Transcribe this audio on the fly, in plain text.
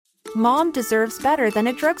Mom deserves better than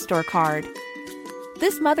a drugstore card.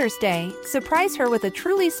 This Mother's Day, surprise her with a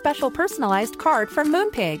truly special personalized card from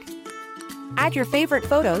Moonpig. Add your favorite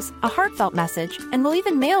photos, a heartfelt message, and we'll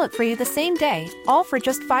even mail it for you the same day, all for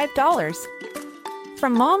just $5.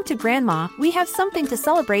 From mom to grandma, we have something to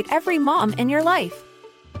celebrate every mom in your life.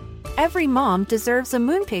 Every mom deserves a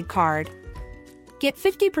Moonpig card. Get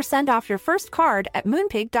 50% off your first card at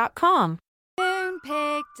moonpig.com.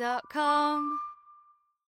 Moonpig.com.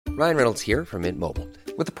 Ryan Reynolds here from Mint Mobile.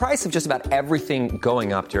 With the price of just about everything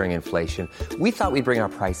going up during inflation, we thought we'd bring our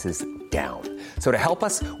prices down. So to help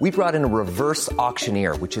us, we brought in a reverse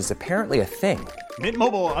auctioneer, which is apparently a thing. Mint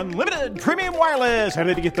Mobile Unlimited Premium Wireless. How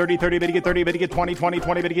to get 30, 30, bit to get 30, bit to get 20, 20,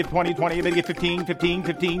 20, bit to get 20, 20, bit to get 15, 15,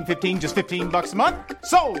 15, 15, just $15 a month?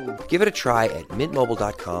 Sold! Give it a try at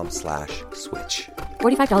mintmobile.com/switch.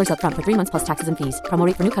 $45 up front for 3 months plus taxes and fees. Promo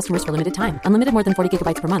rate for new customers for limited time. Unlimited more than 40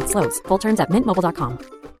 gigabytes per month. Slows full terms at mintmobile.com.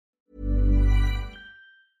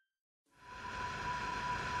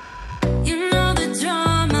 You know the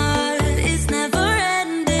drama is never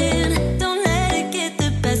ending. Don't let it get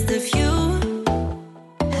the best of you.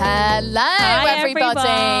 Hello, Hi, everybody.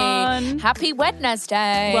 everyone. Happy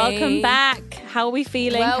Wednesday. Welcome back. How are we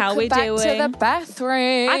feeling? Welcome How are we back doing? to the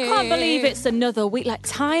bathroom. I can't believe it's another week. Like,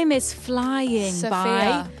 time is flying Sophia.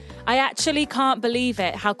 by. I actually can't believe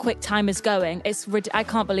it, how quick time is going. I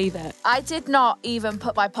can't believe it. I did not even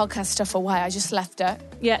put my podcast stuff away. I just left it.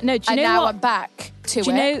 Yeah, no, do you And know now what? I'm back to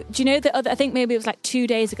do it. you know the other, I think maybe it was like 2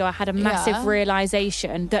 days ago, I had a massive Yeah.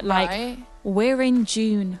 realization that like, Right. we're in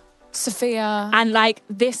June. Sophia. And like,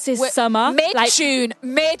 this is We're summer. Mid-June. We're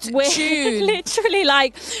Mid-June. literally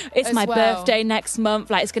like, it's As my well. birthday next month.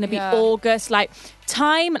 Like, it's going to be Yeah. August. Like,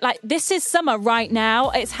 time, like, this is summer right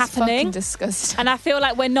now. It's happening. Fucking disgusting. And I feel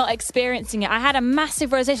like we're not experiencing it. I had a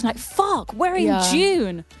massive realization, like, fuck, we're in Yeah.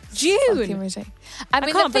 June. Fucking ridiculous. I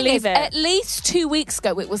mean, can't the thing believe is, it. at least 2 weeks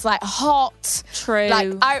ago, it was like hot. True.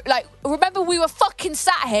 Like, remember we were fucking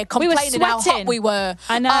sat here We were complaining how hot sweating. we were.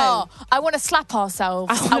 I know. Oh, I want to slap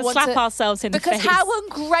ourselves. I wanna slap ourselves in the because face. how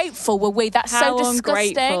ungrateful were we? That's How so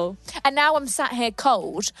disgusting. ungrateful. And now I'm sat here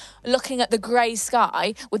cold, looking at the grey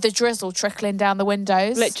sky with the drizzle trickling down the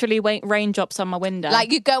windows. Literally raindrops on my window.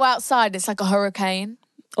 Like you go outside, it's like a hurricane.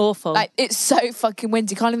 awful. Like it's so fucking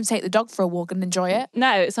windy. Can't even take the dog for a walk and enjoy it.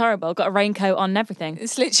 no, it's horrible. Got a raincoat on and everything.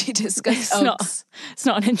 It's literally disgusting. It's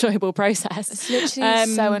not an enjoyable process. It's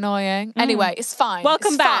literally so annoying. Anyway, it's fine.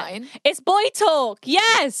 Welcome It's back. Fine. It's Boy Talk.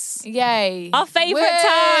 Yes. Yay. Our favourite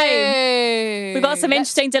time. We've got some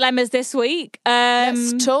interesting dilemmas this week.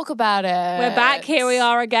 Let's talk about it. We're back. Here we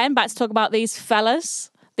are again. Back to talk about these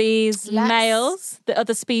fellas, these Let's- males, the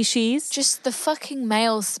other species. Just the fucking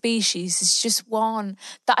male species is just one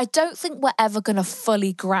that I don't think we're ever going to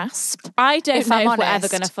fully grasp. I don't if know I'm if we're ever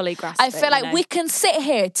honest. going to fully grasp I it, feel like you know. we can sit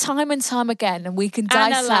here time and time again and we can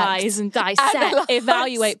analyse and dissect, Analyse.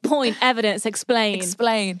 evaluate, point, evidence,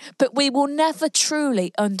 explain, but we will never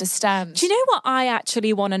truly understand. Do you know what I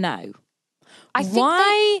actually want to know? I think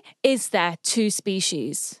Why is there two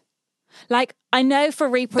species? Like, I know for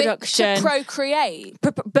reproduction, to procreate.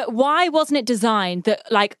 but why wasn't it designed that,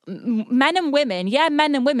 like, men and women,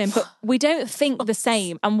 but we don't think the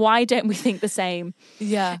same. And why don't we think the same?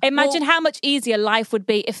 Yeah. Imagine Well, how much easier life would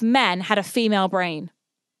be if men had a female brain.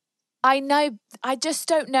 I know. I just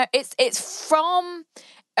don't know. It's from.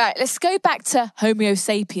 All right, let's go back to Homo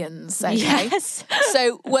sapiens. Okay? Yes.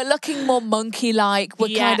 So we're looking more monkey-like. We're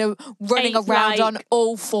Yeah. kind of running Ape-like. around on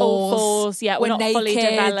all fours. All fours, yeah. We're not fully naked.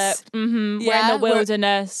 developed. We're in Yeah, the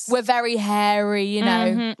wilderness. We're very hairy, you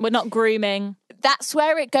know. We're not grooming. That's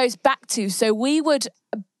where it goes back to. So we would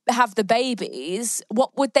have the babies.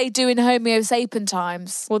 What would they do in Homo sapien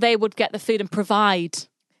times? Well, they would get the food and provide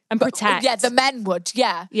and protect. Yeah, the men would.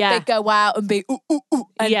 Yeah. Yeah. They'd go out and be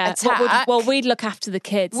and attack. We'd look after the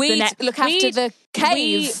kids. We'd look after the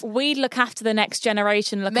cave. We'd look after the next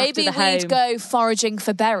generation. Look Maybe after the home. we'd go foraging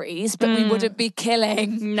for berries, but we wouldn't be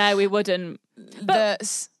killing No, we wouldn't. the.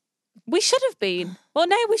 We should have been. Well,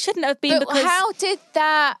 no, we shouldn't have been But because how did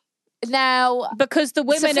that now? because the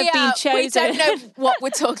women Sophia, have been chosen. We don't know what we're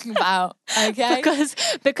talking about. Okay.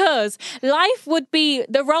 because life would be,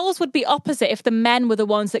 the roles would be opposite if the men were the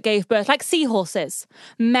ones that gave birth, like seahorses.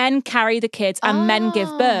 Men carry the kids and men give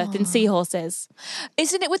birth in seahorses.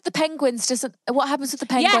 Isn't it with the penguins? What happens with the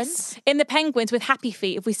penguins? Yes, in the penguins with Happy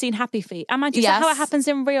Feet. Have we seen Happy Feet? Is that Yes. how it happens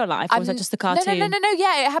in real life, or is that just the cartoon? No.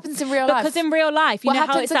 Yeah, it happens in real life. Because in real life, you What know how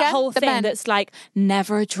happens it's that again? whole The thing men. that's like,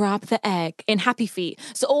 never drop the egg in Happy Feet.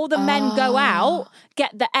 So all the men go out,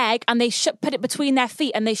 get the egg, and they put it between their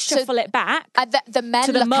feet and they shuffle it back. The men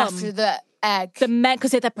to the look mum. after the egg? The men,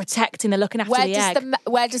 because they're protecting, they're looking after the egg.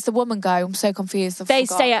 Where does the woman go? I'm so confused. They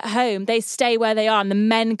stay at home. They stay where they are, and the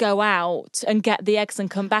men go out and get the eggs and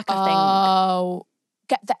come back, I think. Oh,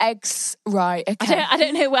 get the eggs right. Okay. I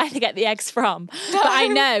don't know where they get the eggs from, but I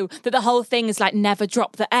know that the whole thing is like never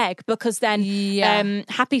drop the egg, because then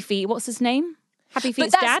Happy Feet, what's his name? Happy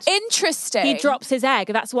Feet's but dad. that's interesting. He drops his egg.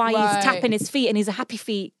 That's why Right. he's tapping his feet and he's a Happy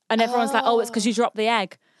Feet. And everyone's like, oh, it's because you dropped the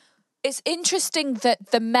egg. It's interesting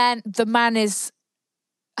that the man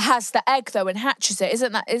has the egg though and hatches it.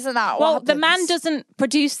 Isn't that Well, what the man happens? doesn't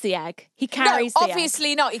produce the egg. He carries No, the egg.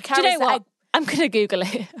 obviously not. He Do carries you know the what? egg. I'm going to Google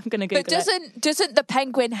it. But doesn't the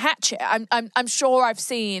penguin hatch it? I'm sure I've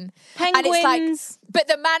seen. And it's like, Penguins. but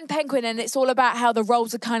the man penguin, and it's all about how the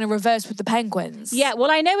roles are kind of reversed with the penguins. Yeah,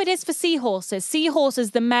 well, I know it is for seahorses.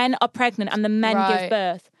 Seahorses, the men are pregnant and the men give Right.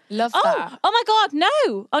 birth. Love Oh, that. oh my God,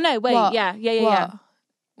 no. Oh no, wait, What? yeah.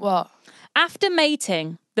 What? After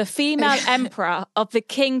mating, the female emperor of the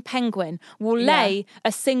king penguin will lay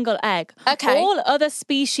a single egg. Okay. All other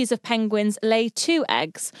species of penguins lay 2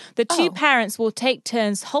 eggs. The two Oh. parents will take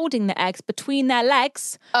turns holding the eggs between their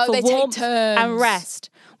legs Oh, for they take warmth and turns. rest.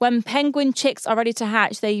 When penguin chicks are ready to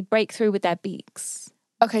hatch, they break through with their beaks.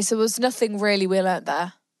 Okay, so there's nothing really we learnt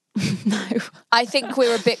there. No. I think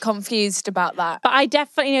we're a bit confused about that. But I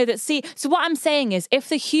definitely know that so what I'm saying is if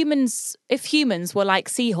humans were like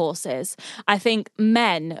seahorses, I think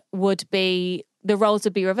the roles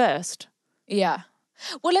would be reversed. Yeah.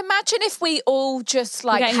 Well, imagine if we all just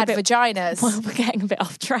like getting a had bit- vaginas. Well, we're getting a bit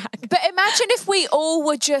off track. But imagine if we all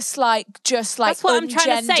were just like That's what I'm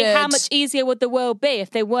trying to say. How ungendered. much easier would the world be if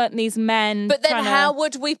there weren't these men? But then trying how to...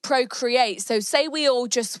 would we procreate? So say we all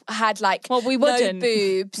just had like Well, we wouldn't. no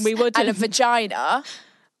boobs We wouldn't. and a vagina.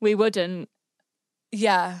 We wouldn't.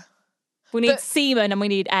 Yeah. We need But- semen and we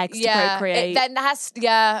need eggs to Yeah. procreate.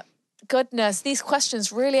 Then goodness, these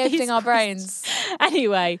questions really opening our brains.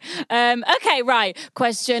 Anyway, okay, right.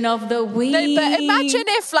 Question of the week. No, but imagine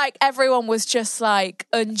if like everyone was just like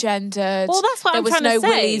ungendered. Well, that's what there I'm was trying no to say.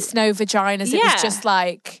 willies, no vaginas. It Yeah. was just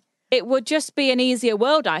like It would just be an easier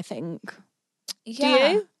world, I think.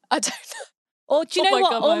 yeah. you? I don't know. Or do you Oh know my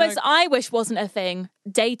what God, my almost God. I wish wasn't a thing?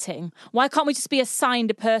 Dating. Why can't we just be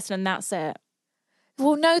assigned a person and that's it?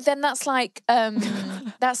 Well, no, then that's like Arranged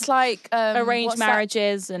what's that-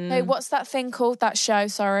 marriages and... Hey, what's that thing called? That show?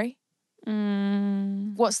 Sorry.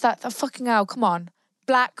 What's that? Fucking hell! Come on,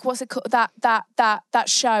 What's it called? That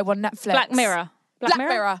show on Netflix. Black Mirror. Black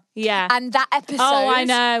Mirror. Yeah. And that episode. Oh, I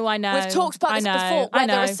know. We've talked about this before, where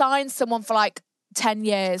they're assigned someone for like 10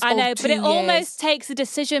 years. I or know, 2 but it years. almost takes the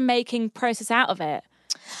decision-making process out of it.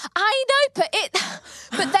 I know,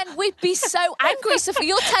 but then we'd be so angry. Sophie,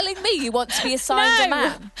 you're telling me you want to be assigned a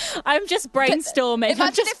man. I'm just brainstorming. I'm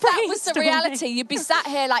Imagine just if that was the brainstorming. reality. You'd be sat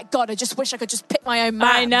here like, God, I just wish I could just pick my own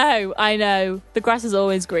man. I know. The grass is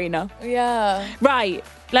always greener. Yeah. Right,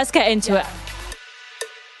 let's get into it.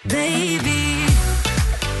 Baby.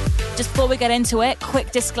 Just before we get into it,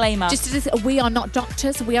 quick disclaimer. We are not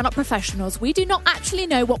doctors. We are not professionals. We do not actually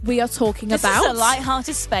know what we are talking this about. is a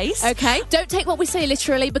light-hearted space. Okay. Don't take what we say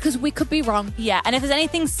literally because we could be wrong. Yeah, and if there's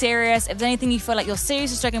anything serious, if there's anything you feel like you're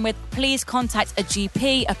seriously struggling with, please contact a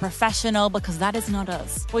GP, a professional, because that is not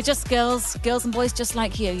us. We're just girls and boys just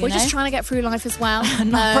like you, We're know? just trying to get through life as well.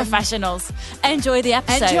 not professionals. Enjoy the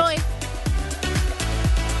episode. Enjoy.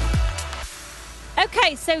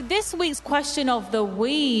 Okay, so this week's question of the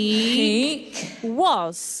week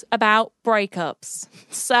was about breakups.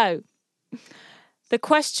 So, the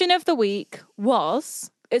question of the week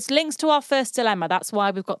was, it's links to our first dilemma. That's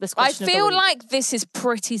why we've got this I question of the feel week. like this is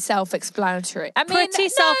pretty self-explanatory. I mean,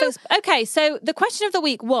 Okay, so the question of the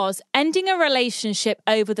week was ending a relationship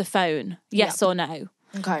over the phone, yes or no?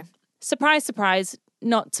 Okay. Surprise, surprise.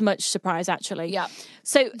 Not too much surprise, actually. Yeah.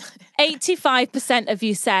 So 85% of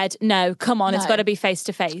you said, no, come on, it's No. got to be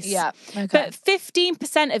face-to-face. Yeah. Okay. But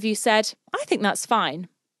 15% of you said, I think that's fine.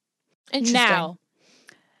 Interesting. Now,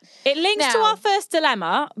 it links to Now- our first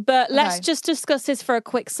dilemma, but let's Okay. just discuss this for a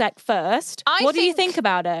quick sec first. I What do you think- think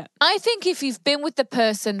about it? I think if you've been with the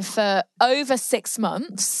person for over 6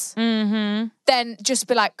 months, then just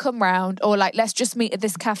be like, come round, or like, let's just meet at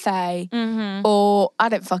this cafe, or I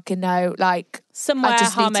don't fucking know, like, Somewhere I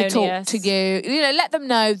just need to talk harmonious. to you. You know, let them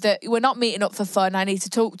know that we're not meeting up for fun. I need to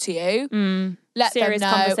talk to you. Let Serious them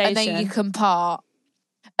know, and then conversation. you can part.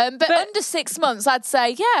 But under 6 months, I'd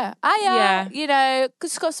say, Yeah. you know,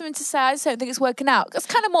 just got something to say. I just don't think it's working out. It's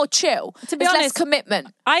kind of more chill. To be There's less honest, commitment.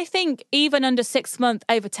 I think even under 6 months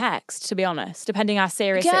over text, to be honest, depending how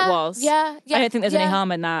serious it was. Yeah. I don't think there's any yeah.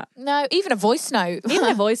 harm in that. No, even a voice note. Even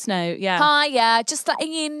a voice note, yeah. Hi, yeah, just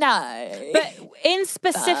letting you know. But in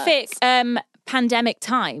specific pandemic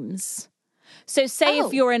times, So say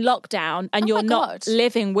if you're in lockdown and you're not God.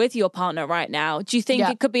 living with your partner right now, do you think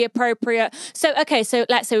Yeah. it could be appropriate? So, okay, so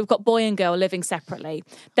let's say we've got boy and girl living separately.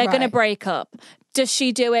 They're going to Right. break up. Does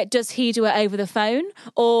she do it? Does he do it over the phone?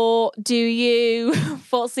 Or do you,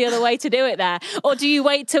 what's the other way to do it there? Or do you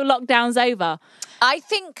wait till lockdown's over? I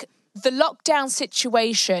think the lockdown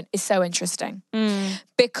situation is so interesting Mm.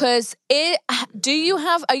 because are you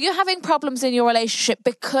having problems in your relationship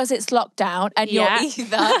because it's lockdown and Yeah. you're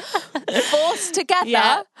either forced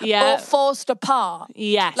together Yeah. or forced apart?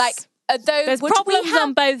 Yes. Like, there's problems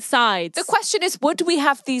on both sides. The question is, would we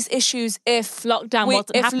have these issues if Lockdown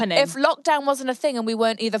wasn't happening? If lockdown wasn't a thing and we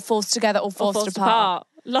weren't either forced together or forced apart?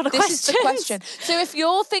 A lot of This questions. is the question. So if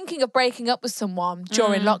you're thinking of breaking up with someone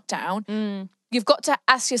during lockdown, you've got to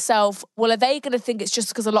ask yourself, well, are they going to think it's just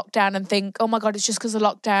because of lockdown and think, oh my God, it's just because of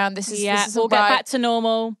lockdown. This Yeah, isn't we'll get right. back to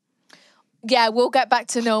normal. Yeah, we'll get back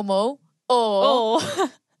to normal. Or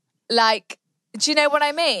like, do you know what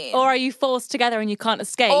I mean? Or are you forced together and you can't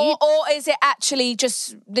escape? Or is it actually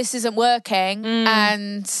just this isn't working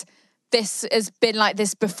and this has been like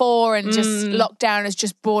this before and just lockdown has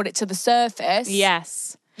just brought it to the surface?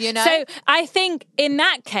 Yes. You know? So I think in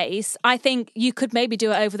that case, I think you could maybe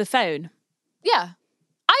do it over the phone. Yeah.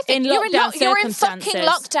 I think In you're lockdown you're in fucking circumstances.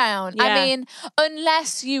 lockdown. Yeah. I mean,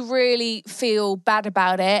 unless you really feel bad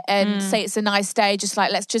about it and say it's a nice day, just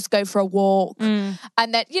like, let's just go for a walk. And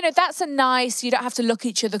then, that's a nice, you don't have to look at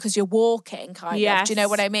each other because you're walking, kind of. Yes. Do you know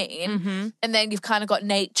what I mean? And then you've kind of got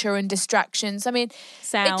nature and distractions. I mean,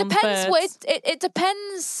 Sound, it depends. birds. It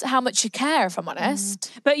depends how much you care, if I'm honest.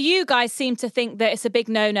 But you guys seem to think that it's a big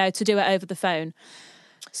no-no to do it over the phone.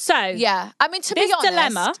 So Yeah. I mean, to This be honest,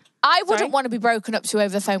 dilemma- I wouldn't Sorry? want to be broken up to over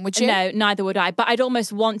the phone, would you? no, neither would I. But I'd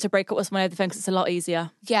almost want to break up with someone over the phone because it's a lot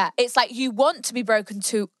easier. Yeah. It's like you want to be broken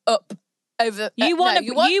up over. You want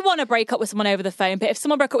no, to you want to break up with someone over the phone, but if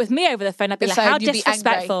someone broke up with me over the phone, I'd be the like, phone, how you'd be angry.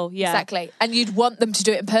 disrespectful. Yeah, Exactly. And you'd want them to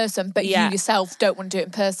do it in person, but Yeah. you yourself don't want to do it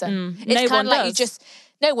in person. It's No kind one of like does.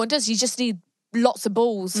 no one does. You just need lots of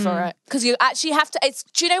balls for it. Because you actually have to,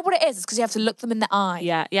 do you know what it is? It's because you have to look them in the eye.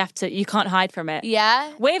 Yeah, you can't hide from it. Yeah?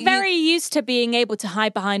 We're very used to being able to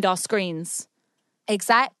hide behind our screens.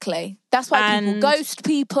 Exactly. That's why people And- ghost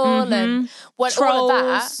people and what all of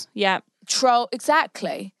that. Trolls. Yeah. Troll.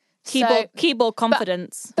 Exactly. Keyboard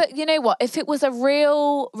confidence. But you know what? If it was a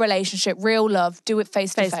real relationship, real love, do it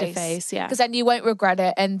face to face. Face-to-face, yeah. Because then you won't regret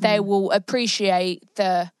it, and they will appreciate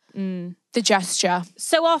the gesture.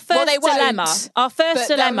 So our first Well, they won't, dilemma. Our first But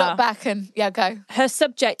they'll dilemma. look back and go. Her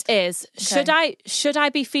subject is: should I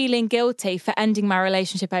be feeling guilty for ending my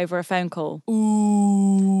relationship over a phone call?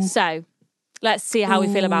 Ooh. So let's see how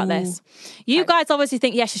we feel about this. You guys obviously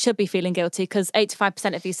think yes, you should be feeling guilty because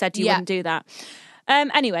 85% of you said you wouldn't do that.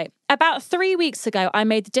 Anyway, about 3 weeks ago, I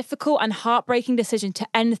made the difficult and heartbreaking decision to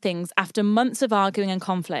end things after months of arguing and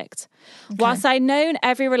conflict. Whilst I'd known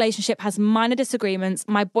every relationship has minor disagreements,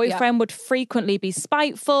 my boyfriend would frequently be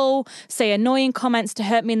spiteful, say annoying comments to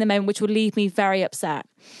hurt me in the moment, which would leave me very upset.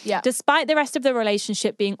 Yeah. Despite the rest of the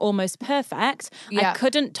relationship being almost perfect, I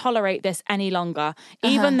couldn't tolerate this any longer.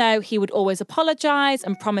 Even though he would always apologise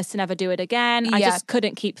and promise to never do it again, I just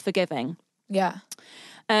couldn't keep forgiving. Yeah.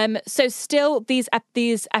 So still, these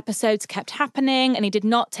episodes kept happening, and he did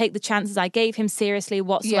not take the chances I gave him seriously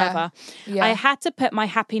whatsoever. Yeah. I had to put my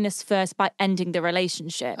happiness first by ending the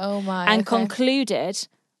relationship. Oh my, And okay. concluded,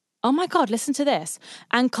 oh my God, listen to this.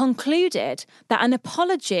 And concluded that an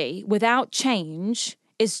apology without change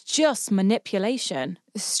is just manipulation.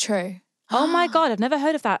 It's true. Oh my God, I've never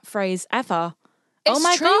heard of that phrase ever. It's oh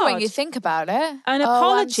my true God. when you think about it. An Oh,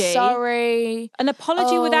 apology. I'm sorry. An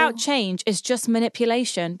apology Oh. without change is just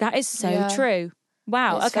manipulation. That is so Yeah. true.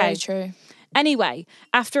 Wow. It's okay. very true. Anyway,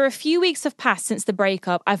 after a few weeks have passed since the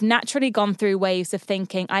breakup, I've naturally gone through waves of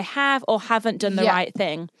thinking I have or haven't done the right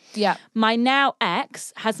thing. Yeah. My now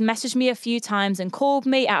ex has messaged me a few times and called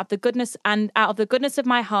me out of the goodness of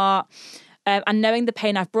my heart, and knowing the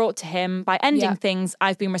pain I've brought to him by ending things,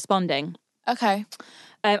 I've been responding. Okay.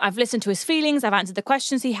 I've listened to his feelings, I've answered the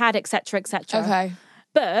questions he had, etc., etc. Okay.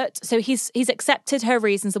 But so he's accepted her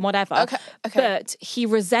reasons and whatever. Okay. But he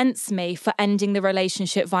resents me for ending the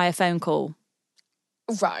relationship via phone call.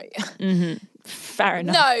 Right. Fair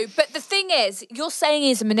enough. No, but the thing is, you're saying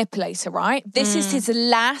he's a manipulator, right? This is his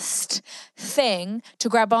last thing to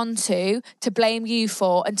grab onto, to blame you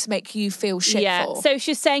for, and to make you feel shit for. So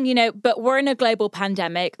she's saying, but we're in a global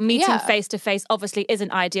pandemic. Meeting Yeah. face to face obviously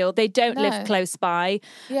isn't ideal. They don't live close by.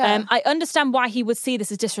 Yeah. I understand why he would see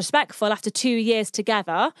this as disrespectful after 2 years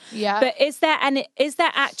together. Yeah. But is there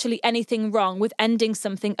actually anything wrong with ending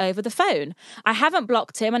something over the phone? I haven't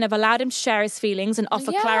blocked him and I've allowed him to share his feelings and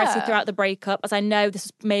offer clarity Yeah. throughout the breakup. breakup, as I know this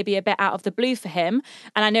is maybe a bit out of the blue for him,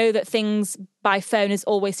 and I know that things by phone is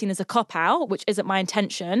always seen as a cop-out, which isn't my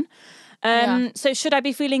intention. So should I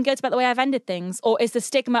be feeling good about the way I've ended things? Or is the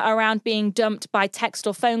stigma around being dumped by text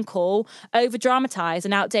or phone call over-dramatized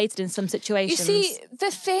and outdated in some situations? You see,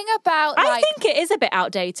 the thing about I think it is a bit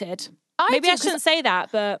outdated. Maybe I shouldn't say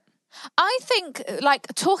that, but... I think, like,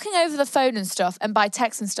 talking over the phone and stuff and by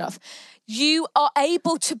text and stuff, you are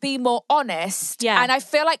able to be more honest. Yeah. And I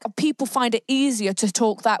feel like people find it easier to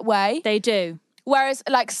talk that way. They do. Whereas,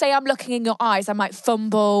 like, say I'm looking in your eyes, I might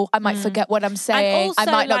fumble, I might forget what I'm saying, also, I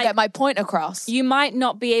might not like, get my point across. You might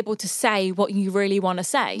not be able to say what you really want to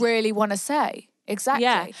say. Exactly.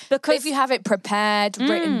 Yeah, But because- if you have it prepared,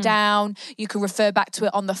 written down, you can refer back to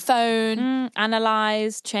it on the phone.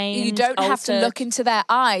 Analyze, change, You don't have to alter. look into their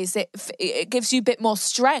eyes. It gives you a bit more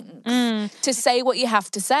strength to say what you have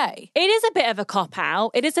to say. It is a bit of a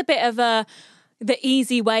cop-out. It is a bit of the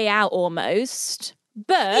easy way out almost.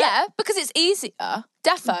 But Yeah, because it's easier.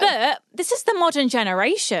 Defo. But this is the modern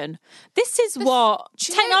generation. This is what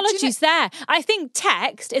do you know- technology's there. I think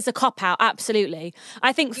text is a cop-out, absolutely.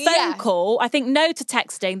 I think phone Yeah. call, I think no to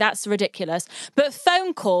texting, that's ridiculous. But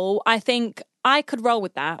phone call, I think I could roll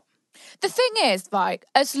with that. The thing is, like,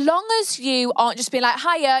 as long as you aren't just being like,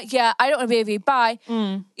 hiya, yeah, I don't want to be with you, bye.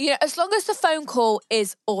 You know, as long as the phone call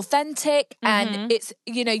is authentic and it's,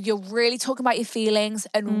 you know, you're really talking about your feelings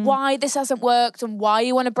and why this hasn't worked and why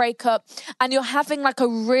you want to break up, and you're having like a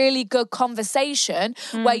really good conversation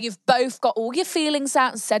where you've both got all your feelings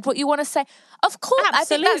out and said what you want to say. Of course, I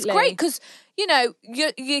think that's Absolutely. great because, you know,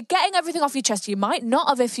 you're getting everything off your chest. You might not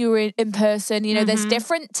have if you were in person. You know, there's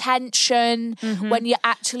different tension when you're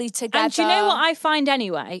actually together. And do you know what I find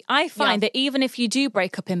anyway? I find that even if you do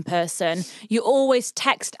break up in person, you always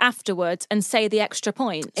text afterwards and say the extra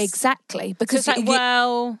points. Exactly. Because Because it's like,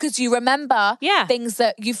 well... because you remember Yeah. things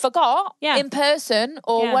that you forgot Yeah. in person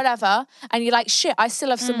or Yeah. whatever, and you're like, shit, I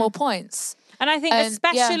still have some more points. And I think And,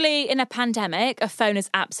 especially in a pandemic, a phone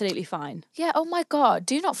is absolutely fine. Yeah, oh my God,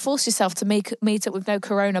 do not force yourself to meet up with no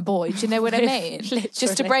corona boy. Do you know what I mean? Just to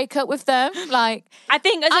Literally. break up with them. Like, I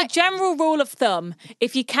think as a general rule of thumb,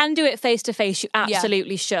 if you can do it face to face, you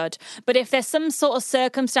absolutely should. But if there's some sort of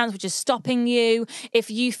circumstance which is stopping you,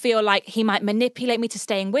 if you feel like he might manipulate me to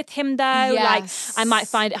staying with him though, like Yes. I might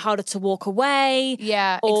find it harder to walk away,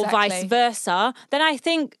 Yeah, or exactly. vice versa, then I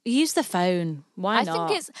think use the phone. Why I not?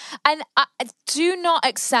 think it's, and I do not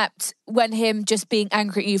accept when him just being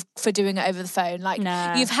angry at you for doing it over the phone. Like,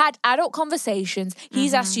 No. you've had adult conversations,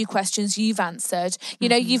 he's asked you questions, you've answered, you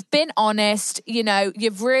know, you've been honest, you know,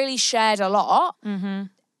 you've really shared a lot.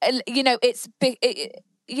 You know, it's big.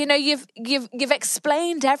 You know, you've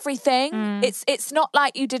explained everything. It's not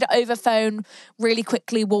like you did it over phone really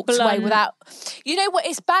quickly, walked away Blunt. without. You know what?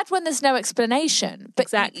 It's bad when there's no explanation. But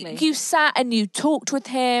Exactly. you sat and you talked with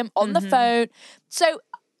him on the phone. So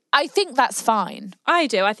I think that's fine. I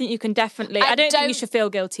do. I think you can definitely. I And don't think you don't- should feel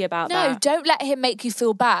guilty about No, that. don't let him make you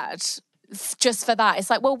feel bad just for that. It's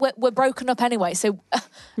like, well, we're broken up anyway. So,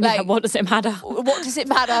 like, Yeah, what does it matter? what does it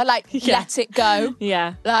matter? Like, let it go.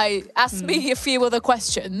 Yeah. Like, ask me a few other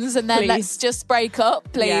questions and then Please. let's just break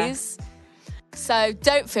up, please. So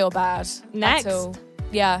don't feel bad Next. at all.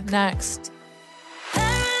 Yeah, next.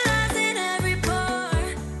 Paralyzing every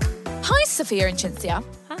pore. Hi, Sophia and Cinzia.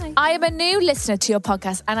 Hi. I am a new listener to your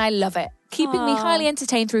podcast and I love it, keeping me highly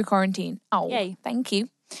entertained through quarantine. Oh, Yay. thank you.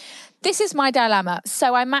 This is my dilemma.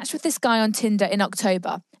 So I matched with this guy on Tinder in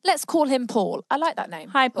October. Let's call him Paul. I like that name.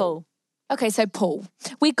 Hi, Paul. Okay, so Paul.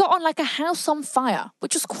 We got on like a house on fire,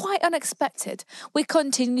 which was quite unexpected. We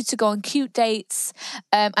continued to go on cute dates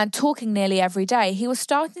and talking nearly every day. He was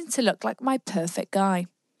starting to look like my perfect guy.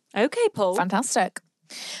 Okay, Paul. Fantastic.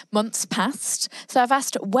 Months passed, so I've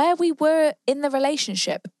asked where we were in the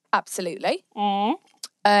relationship. Absolutely.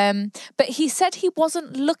 But he said he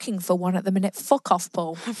wasn't looking for one at the minute. Fuck off,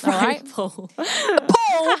 Paul. All right? Paul.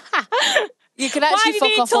 Paul! You can Why actually have you fuck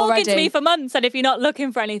been off talking already. to me for months and if you're not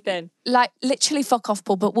looking for anything? Like, literally fuck off,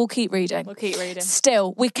 Paul, but we'll keep reading. We'll keep reading.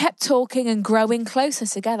 Still, we kept talking and growing closer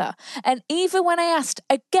together. And even when I asked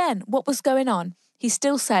again what was going on, he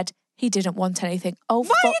still said he didn't want anything. Oh, Why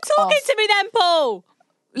fuck are you talking off. to me then, Paul?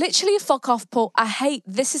 Literally, fuck off, Paul. I hate,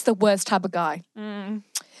 this is the worst type of guy.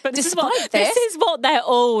 But Despite this is what they're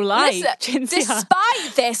all like, Listen, Cinzia.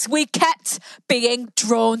 despite this, we kept being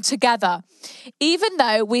drawn together, even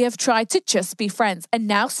though we have tried to just be friends. And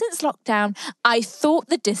now, since lockdown, I thought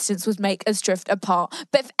the distance would make us drift apart.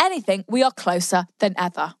 But if anything, we are closer than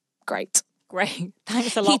ever. Great. Great.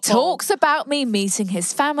 Thanks a lot, He Paul. talks about me meeting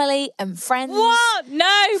his family and friends. What?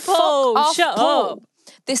 No, Fuck Paul. off, Shut Paul. up.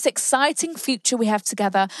 this exciting future we have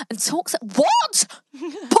together and talks. What?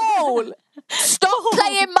 Paul, stop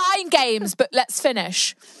playing mind games, but let's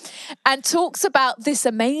finish. And talks about this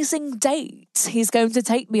amazing date he's going to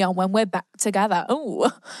take me on when we're back together.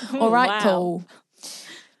 Oh, all right, wow. Paul.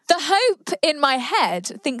 The hope in my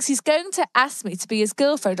head thinks he's going to ask me to be his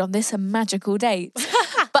girlfriend on this magical date.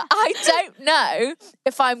 But I don't know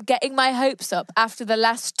if I'm getting my hopes up after the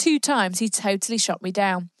last 2 times he totally shot me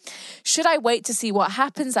down. Should I wait to see what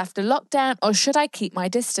happens after lockdown, or should I keep my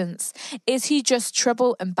distance? Is he just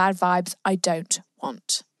trouble and bad vibes I don't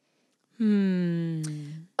want?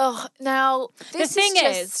 Oh, now, this The thing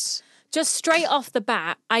is, just straight off the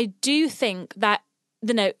bat, I do think that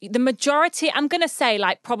the majority, I'm going to say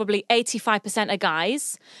like probably 85% of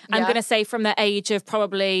guys, I'm Yeah. going to say from the age of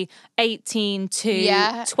probably 18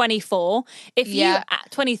 to 24, if you,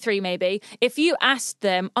 23 maybe, if you asked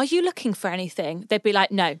them, are you looking for anything? They'd be like,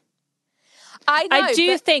 no. I know, I do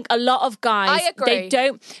but think a lot of guys, I agree. they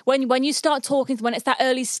don't, when you start talking, when it's that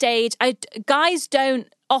early stage, guys don't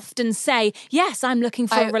often say, yes, I'm looking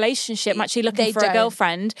for a relationship, I'm actually looking they for a don't.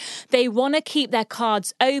 girlfriend. They want to keep their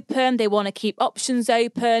cards open, they want to keep options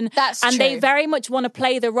open. That's and they true. very much want to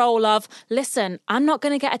play the role of, listen, I'm not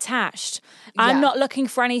going to get attached. I'm Yeah. not looking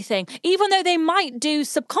for anything. Even though they might do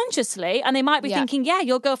subconsciously, and they might be Yeah. thinking, yeah,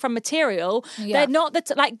 you're girlfriend material. Yeah. They're not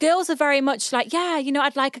like girls are very much like, yeah, you know,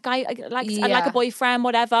 I'd like a guy, I'd like Yeah. a boyfriend,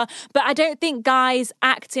 whatever. But I don't think guys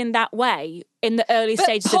act in that way in the early But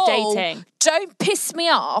stages Paul, of dating. Don't piss me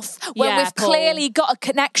off when Yeah, we've Paul. clearly got a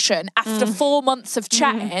connection after 4 months of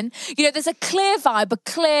chatting. You know, there's a clear vibe, a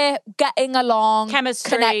clear getting along,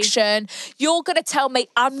 Chemistry. connection. You're going to tell me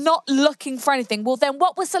I'm not looking for anything. Well, then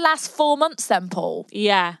what was the last 4 months then, Paul?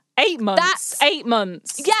 Yeah. 8 months. That's- 8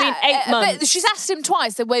 months. It's Yeah, been 8 months. but she's asked him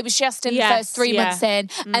twice. The way she asked him the Yes, first 3 yeah. months in,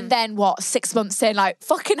 and then what, 6 months in, like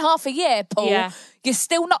fucking half a year, Paul. Yeah. You're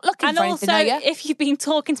still not looking And for also, anything, are you? if you've been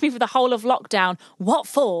talking to me for the whole of lockdown, what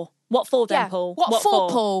for? What for then, Paul? What for,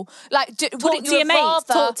 Paul? Like, Talk wouldn't to you your have mates.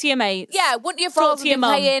 rather? Talk to your mates. Yeah, wouldn't you have Talk rather to your been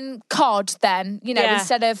mum. playing COD then, you know, Yeah.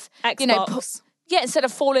 instead of, you know, Xbox. instead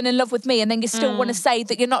of falling in love with me and then you still want to say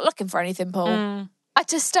that you're not looking for anything, Paul? I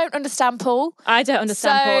just don't understand, Paul. I don't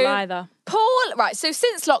understand So, Paul either. Paul, right, so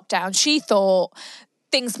since lockdown, she thought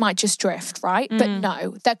things might just drift, right? But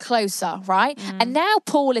no, they're closer, right? And now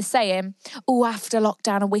Paul is saying, oh, after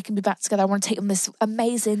lockdown and we can be back together, I want to take you on this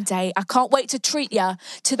amazing date. I can't wait to treat you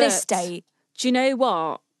to this But date. Do you know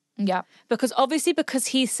what? Yeah. Because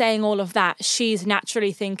he's saying all of that, she's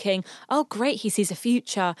naturally thinking, oh, great, he sees a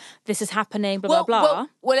future. This is happening, blah, blah, blah.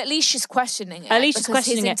 Well, at least she's questioning it. At least she's because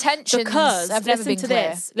questioning his it. intentions Because have never listen been to clear.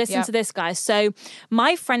 this. Listen Yeah. to this, guys. So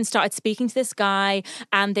my friend started speaking to this guy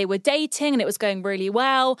and they were dating and it was going really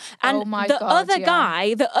well. And Oh my the God,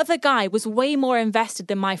 other guy was way more invested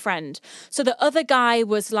than my friend. So the other guy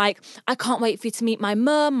was like, I can't wait for you to meet my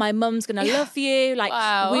mum. My mum's gonna love you. Like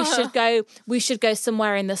Wow. we should go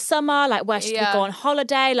somewhere in the summer. Like where should we Yeah. go on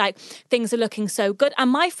holiday? Like things are looking so good.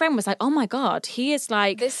 And my friend was like, oh my God, he is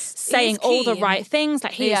like saying he's all the keen. right things.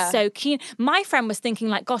 Like he Yeah. is so keen. My friend was thinking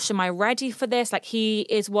like, gosh, am I ready for this? Like he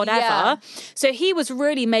is whatever. Yeah. So he was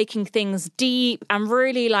really making things deep and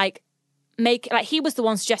really like he was the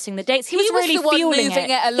one suggesting the dates. He was was really the one fueling moving it.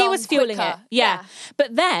 it along He was fueling quicker. it. Yeah. Yeah.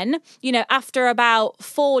 But then, you know, after about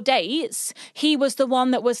 4 dates, he was the one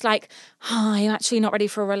that was like, oh, I'm actually not ready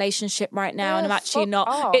for a relationship right now. And I'm actually fuck not,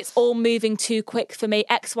 off. it's all moving too quick for me,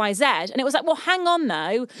 X, Y, Z. And it was like, well, hang on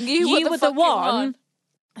though. You were the fucking one.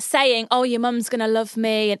 Saying, oh, your mum's going to love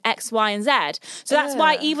me and X, Y, and Z. So that's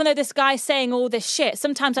why even though this guy's saying all this shit,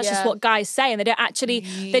 sometimes that's just Yeah. what guys say and they don't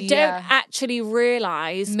actually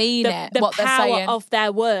realise Mean the, it, the what they're power saying. of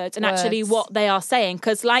their words and actually Words. what they are saying.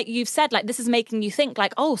 Because like you've said, like this is making you think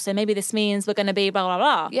like, oh, so maybe this means we're going to be blah, blah,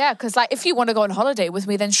 blah. Yeah, because like if you want to go on holiday with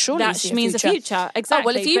me, then surely That you see means a a future. future. Oh,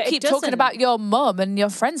 well, if Exactly, you but it keep talking doesn't. about your mum and your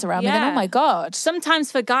friends around me, then oh Yeah. my God. Sometimes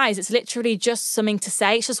for guys, it's literally just something to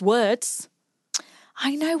say. It's just words.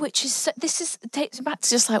 I know, which is, takes me back to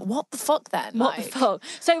just like, what the fuck then? What the Like, fuck?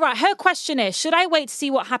 So, right, her question is, should I wait to see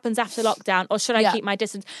what happens after lockdown or should I Yeah. keep my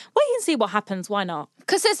distance? Well, you can see what happens. Why not?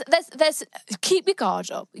 Because there's keep your guard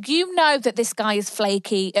up. You know that this guy is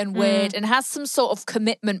flaky and weird and has some sort of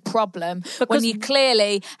commitment problem when you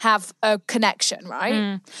clearly have a connection,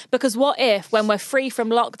 right? Because what if, when we're free from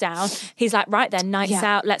lockdown, he's like, right then, nights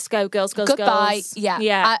Yeah. out, let's go, girls, Goodbye. girls. Yeah.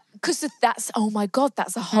 Yeah. Because that's, oh my God,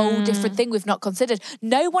 that's a whole different thing we've not considered.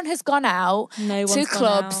 No one has gone out No to one's gone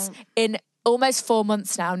clubs out. in almost 4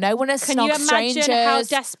 months now. No one has Can you snogged imagine strangers. how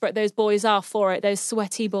desperate those boys are for it? Those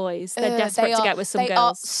sweaty boys. They're desperate to get with some they are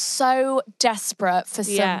girls. so desperate for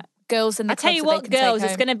some Yeah. girls in the I tell clubs you that they what, can take girls,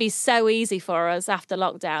 it's home. going to be so easy for us after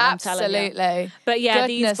lockdown. I'm telling you. Absolutely. But yeah,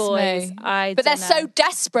 these Goodness boys, me. don't But they're so know.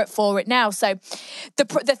 desperate for it now. So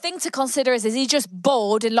the thing to consider is he just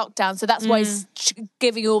bored in lockdown? So that's why he's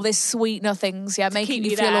giving you all this sweet nothings, making keep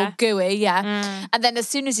you you feel all there. gooey, And then as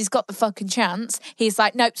soon as he's got the fucking chance, he's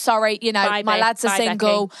like, nope, sorry, Bye, my babe. lads are Bye,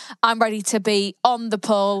 single. Becky. I'm ready to be on the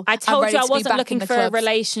pull. I I'm told ready you I to be wasn't back looking in the for clubs. a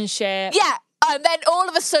relationship. Yeah. And then all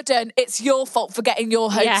of a sudden, it's your fault for getting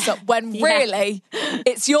your hopes Yeah. up when Yeah. really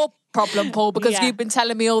it's your problem, Paul, because Yeah. you've been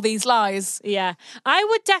telling me all these lies. Yeah, I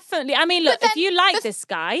would definitely. I mean, look, But if then you like this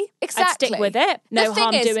guy, Exactly. I'd stick with it. The No thing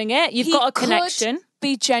harm is, doing it. You've he got a could connection.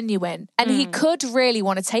 be genuine, and he could really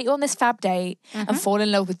want to take you on this fab date and fall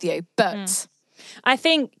in love with you. But I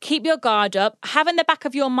think keep your guard up. Have in the back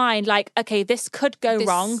of your mind, like, okay, this could go This-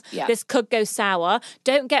 wrong. yeah. This could go sour.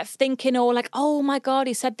 Don't get thinking all like, oh my God,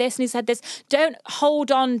 he said this and he said this. Don't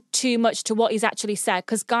hold on too much to what he's actually said.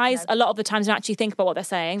 Because guys, a lot of the times don't actually think about what they're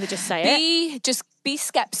saying. They just say it. be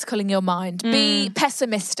skeptical in your mind. Be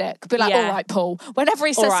pessimistic. Be like, Yeah. all right, Paul. Whenever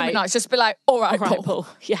he says All something right. nice, just be like, all right, All right, Paul. Paul.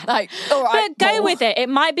 Yeah. Like, all right, But go Paul. with it. It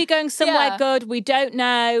might be going somewhere Yeah. good. We don't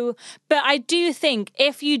know. But I do think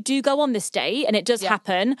if you do go on this date and it does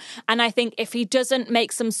happen, and I think if he doesn't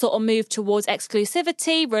make some sort of move towards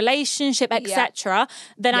exclusivity, relationship, etc.,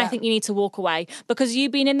 then I Yeah. think you need to walk away because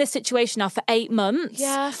you've been in this situation now for 8 months.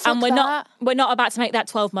 Yeah, and fuck we're not about to make that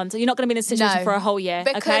 12 months. You're not going to be in this situation No. for a whole year.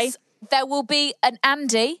 Because okay. there will be an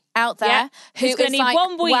Andy out there Yeah. who Who's going is to need like,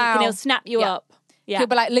 1 week wow. and he'll snap you Yeah. up. Yeah. He'll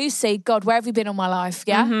be like, Lucy, God, where have you been all my life?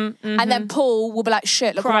 Yeah. And then Paul will be like,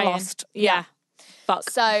 shit, look what I crying. lost. Yeah. Fuck.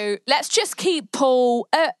 So let's just keep Paul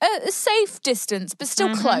at a safe distance, but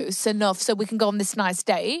still close enough so we can go on this nice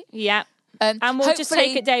date. Yeah. And we'll just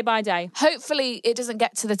take it day by day. Hopefully it doesn't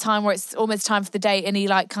get to the time where it's almost time for the date and he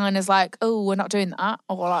like kind of like, oh, we're not doing that.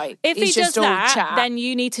 Or like, If he's he just does all that, chat. then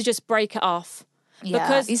you need to just break it off. Yeah,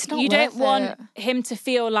 Because it's not you don't worth want it. him to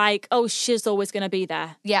feel like, oh, she's always going to be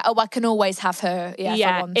there. Yeah, oh, I can always have her. Yeah,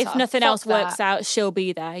 Yeah, for one if time. nothing Fuck else works that. out, she'll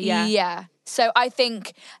be there. Yeah. Yeah. So I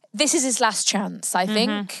think this is his last chance, I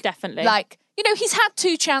think. definitely. Like, he's had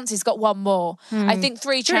 2 chances, got 1 more. I think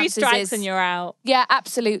 3 3 chances strikes is... and you're out. Yeah,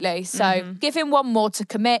 absolutely. So give him 1 more to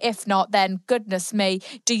commit. If not, then goodness me,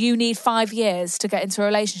 do you need 5 years to get into a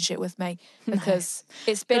relationship with me? Because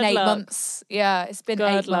it's been Good 8 luck. months. Yeah, it's been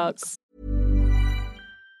Good 8 luck. months.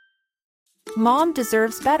 Mom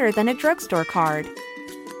deserves better than a drugstore card.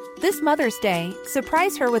 This Mother's Day,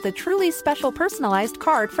 surprise her with a truly special personalized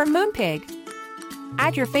card from Moonpig.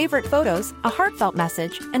 Add your favorite photos, a heartfelt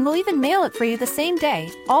message, and we'll even mail it for you the same day,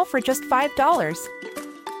 all for just $5.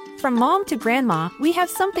 From mom to grandma, we have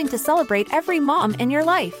something to celebrate every mom in your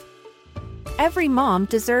life. Every mom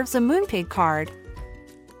deserves a Moonpig card.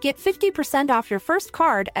 Get 50% off your first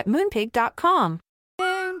card at moonpig.com.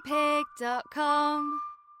 Moonpig.com.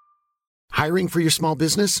 Hiring for your small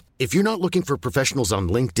business? If you're not looking for professionals on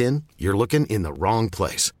LinkedIn, you're looking in the wrong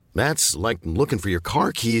place. That's like looking for your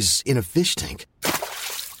car keys in a fish tank.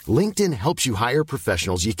 LinkedIn helps you hire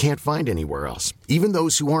professionals you can't find anywhere else, even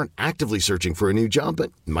those who aren't actively searching for a new job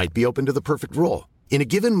but might be open to the perfect role. In a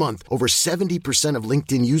given month, over 70% of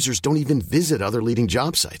LinkedIn users don't even visit other leading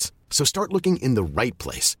job sites. So start looking in the right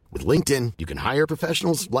place. With LinkedIn, you can hire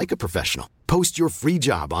professionals like a professional. Post your free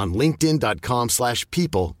job on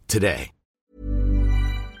linkedin.com/people today.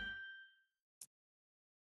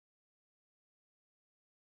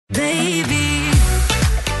 Baby.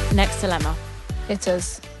 Next dilemma. It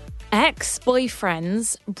is.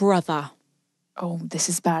 Ex-boyfriend's brother. Oh, this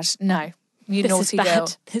is bad. No. You This naughty is bad. girl.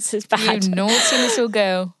 This is bad. You naughty little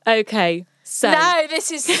girl. Okay. So, No,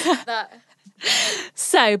 this is...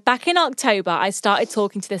 so back in October, I started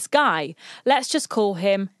talking to this guy. Let's just call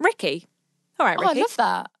him Ricky. All right, Oh, Ricky. I love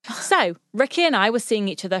that. So, Ricky and I were seeing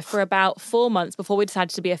each other for about 4 months before we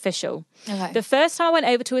decided to be official. Okay. The first time I went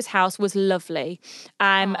over to his house was lovely.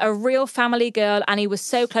 I'm a real family girl, and he was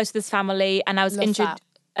so close to this family. And I was Love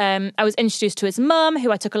I was introduced to his mum,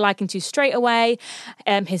 who I took a liking to straight away,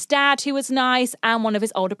 his dad, who was nice, and one of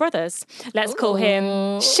his older brothers. Let's call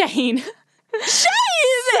him Shane. Shane!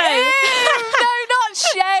 No, not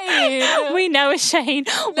Shane. We know a Shane.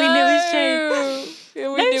 We knew a Shane.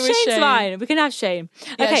 No, No, Shane's fine. We can have Shane.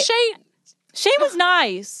 Yeah, Okay, Shane. Shane was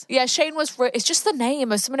nice. Yeah, Shane was. It's just the name.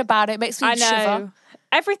 There's something about it. It makes me I know. shiver.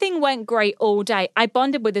 Everything went great all day. I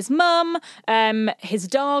bonded with his mum, his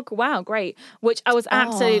dog. Wow, great. Which I was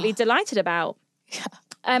absolutely delighted about.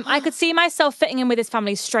 I could see myself fitting in with his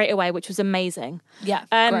family straight away, which was amazing. Yeah,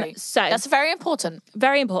 great. So That's very important.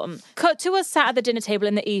 very important. Cut to us sat at the dinner table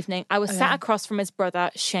in the evening. I was sat across from his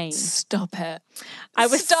brother, Shane. Stop it. I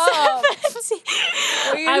was Stop.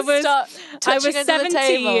 17. I I was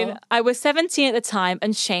 17. I was 17 at the time,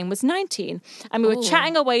 and Shane was 19. And we were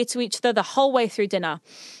chatting away to each other the whole way through dinner.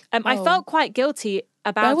 I felt quite guilty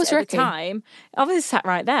about was it at Ricky? the time. Obviously sat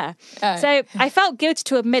right there. Oh. So I felt guilty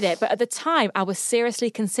to admit it, but at the time I was seriously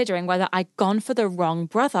considering whether I'd gone for the wrong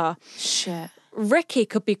brother. Shit. Ricky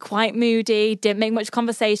could be quite moody, didn't make much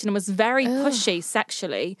conversation, and was very pushy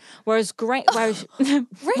sexually. Whereas Ricky.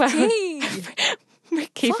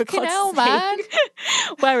 Ricky, for Fucking God's hell, sake. man.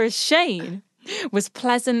 Whereas Shane was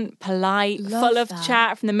pleasant, polite, Love full of that.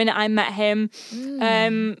 chat from the minute I met him,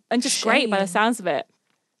 and just great by the Shane. sounds of it.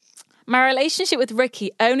 My relationship with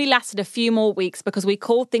Ricky only lasted a few more weeks because we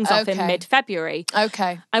called things off in Okay. mid-February.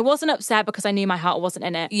 Okay. I wasn't upset because I knew my heart wasn't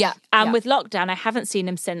in it. Yeah, And yeah. with lockdown, I haven't seen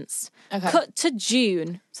him since. Okay. Cut to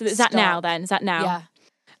June. So is that now Stop. then? Is that now? Yeah.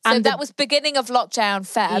 So And that was beginning of lockdown,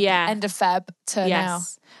 Feb, Yeah. end of Feb to now.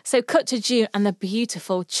 Yes. So cut to June, and the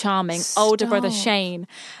beautiful, charming older brother Stop. Shane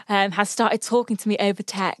has started talking to me over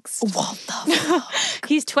text. What the fuck?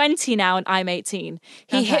 He's 20 now and I'm 18.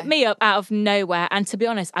 He hit Okay. me up out of nowhere, and to be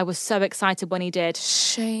honest, I was so excited when he did.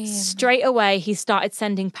 Shame. Straight away, he started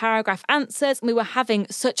sending paragraph answers, and we were having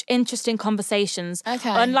such interesting conversations. Okay.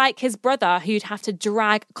 Unlike his brother, who you'd have to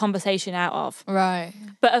drag conversation out of. Right.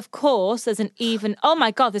 But of course, there's an even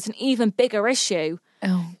bigger issue.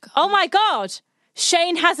 Oh, God. Oh my God!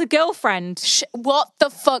 Shane has a girlfriend. What the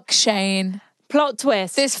fuck, Shane? Plot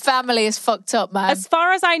twist. This family is fucked up, man. As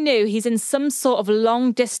far as I knew, he's in some sort of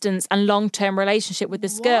long distance and long-term relationship with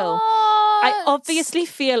this girl. I What? obviously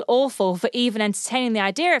feel awful for even entertaining the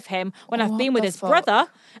idea of him when I've What been with the his fuck? brother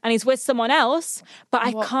and he's with someone else, but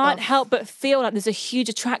I What can't the help but feel like there's a huge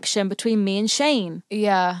attraction between me and Shane.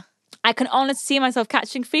 Yeah. I can honestly see myself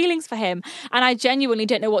catching feelings for him, and I genuinely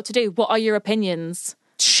don't know what to do. What are your opinions?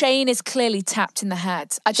 Shane is clearly tapped in the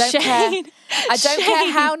head. I don't care. Shane. I don't care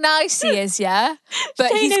Shane. how nice he is, yeah? But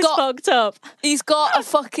Shane he's is got fucked up. he's got a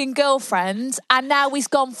fucking girlfriend and now he's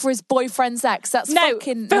gone for his boyfriend's ex. That's No,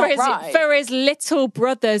 fucking for not his, right. for his little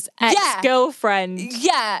brother's ex-girlfriend.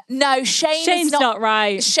 Yeah, no, Shane Shane's is not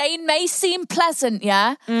right. Shane may seem pleasant,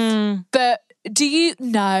 yeah? But do you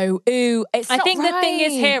no? Ooh, it's I not think the thing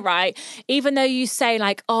is right. here, right? Even though you say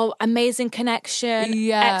like, oh, amazing connection,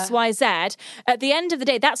 Yeah. X, Y, Z, at the end of the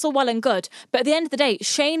day, that's all well and good. But at the end of the day,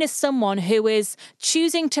 Shane is someone who is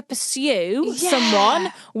choosing to pursue Yeah.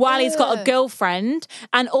 someone while he's got a Ugh. girlfriend.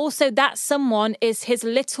 And also that someone is his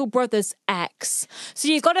little brother's ex. So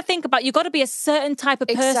you've got to think about, you've got to be a certain type of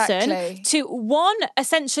person Exactly. to, one,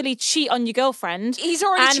 essentially cheat on your girlfriend. He's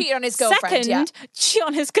already and cheated on his girlfriend, yeah. Second, cheat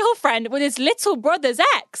on his girlfriend with his little brother's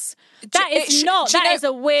ex. That It is sh- not. do you That know- is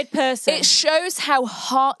a weird person. It shows how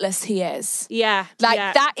heartless he is. Yeah, Like,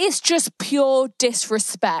 yeah. that is just pure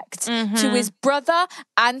disrespect to his brother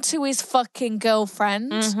and to his fucking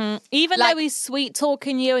girlfriend. Even like- though he's sweet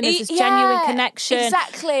talking you and there's this Yeah, genuine connection.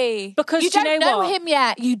 Exactly. Because you do you don't know what? him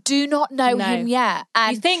yet. You do not know No. him yet.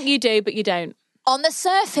 And You think you do, but you don't. on the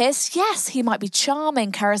surface, yes, he might be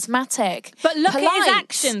charming, charismatic. But look at his polite.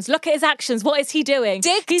 actions. Look at his actions. What is he doing?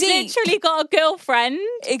 Dig He's deep. literally got a girlfriend.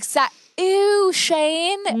 Exact. Ew,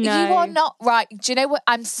 Shane, No. you are not right. Do you know what?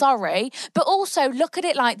 I'm sorry. But also, look at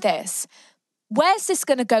it like this. Where's this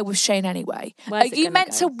going to go with Shane anyway? Where's Are it you gonna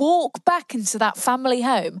meant go? to walk back into that family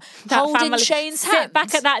home, That holding family- Shane's sit hand?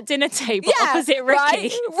 back at that dinner table Yeah, opposite Ricky.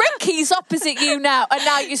 right? Ricky's opposite you now, and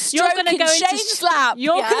now you're You're stroking gonna go into Shane's lap.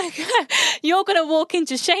 You're yeah? you're gonna walk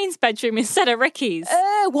into Shane's bedroom instead of Ricky's.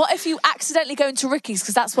 What if you accidentally go into Ricky's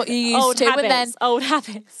because that's what you used Old to, habits. and then. Old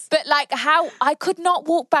habits. But like, how I could not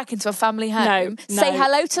walk back into a family home, say no,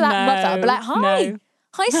 hello to that no, mother, be like, "Hi, no.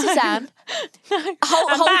 hi, Suzanne."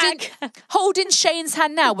 I'm Holding Shane's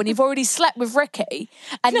hand now when you've already slept with Ricky,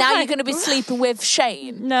 and now you're going to be sleeping with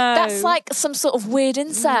Shane. No. That's like some sort of weird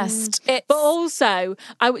incest. It's, But also,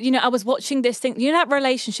 I was watching this thing. You know that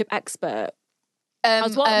relationship expert?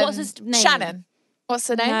 what's his name? Shannon. What's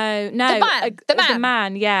her name? No, The man. the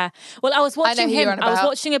man. Yeah. Well, I was watching who you're him. on I was about.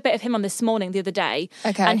 watching a bit of him on this morning, the other day,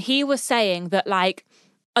 Okay. and he was saying that like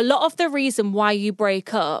a lot of the reason why you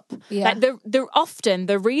break up, Yeah. like often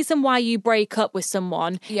the reason why you break up with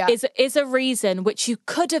someone Yeah. is a reason which you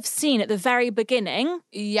could have seen at the very beginning.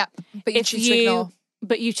 Yep. But you if choose to ignore.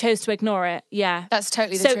 But you chose to ignore it. Yeah. That's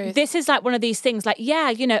totally the so truth. this is like one of these things like,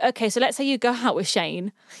 yeah, okay, so let's say you go out with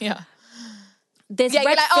Shane. Yeah. there's Yeah, red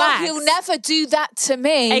you're like, flags. oh, he'll never do that to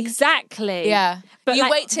me. Exactly. Yeah. But you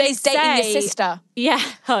like, wait till they he's dating your say- sister. Yeah,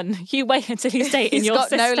 hun. You wait until he's dating He's your got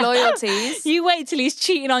sister. no loyalties. You wait till he's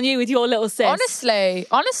cheating on you with your little sis.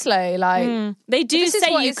 Honestly, like They do this is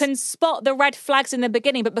say what you is- can spot the red flags in the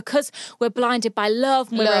beginning, but because we're blinded by love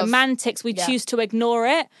and we're Love. romantics, we Yeah. choose to ignore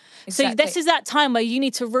it. So Exactly. this is that time where you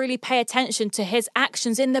need to really pay attention to his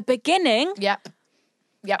actions in the beginning. Yep.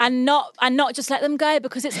 And not just let them go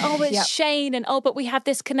because it's it's Yep. Shane and but we have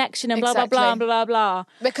this connection and blah blah Exactly. blah blah blah blah.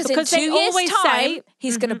 Because in 2 they years' always time, say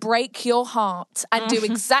he's going to break your heart and do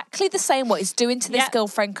exactly the same what he's doing to this Yep.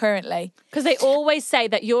 girlfriend currently. because they always say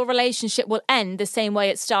that your relationship will end the same way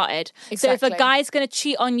it started. So if a Exactly. guy's going to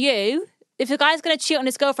cheat on you, if a guy's going to cheat on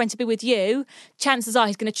his girlfriend to be with you, chances are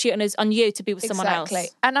he's going to cheat on you to be with someone else.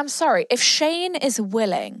 And I'm sorry, if Shane is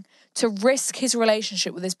willing to risk his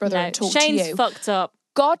relationship with his brother No, and talk Shane's to you, fucked up.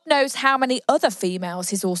 God knows how many other females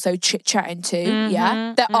he's also chit-chatting to,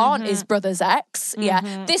 that aren't his brother's ex,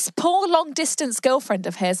 This poor long-distance girlfriend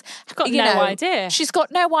of his... got no idea. She's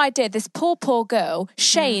got no idea. This poor girl.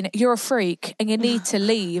 Shane, you're a freak and you need to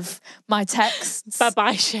leave my texts.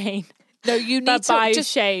 Bye-bye, Shane. No, you need to... Bye-bye,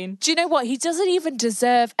 just, Shane. Do you know what? He doesn't even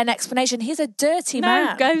deserve an explanation. He's a dirty No,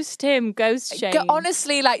 man. ghost him. Ghost Shane.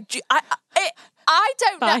 Honestly, like... I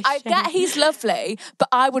don't know. Bye, I get Shane. he's lovely, but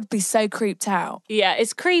I would be so creeped out. Yeah,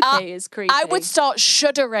 it's creepy. It's creepy. I would start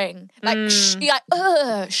shuddering, like,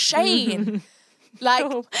 Shane. Like,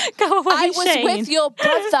 Go away, I was Shane. with your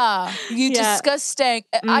brother. You Yeah. disgusting.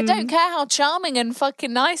 I don't care how charming and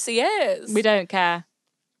fucking nice he is. We don't care.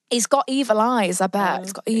 He's got evil eyes, I bet.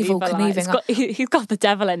 He's got evil, conniving eyes. He's got the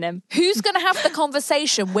devil in him. Who's going to have the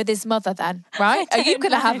conversation with his mother then, right? Are you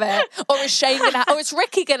going to have it? Or is Shane going to or is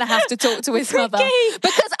Ricky going to have to talk to his mother?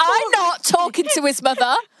 Because I'm not talking to his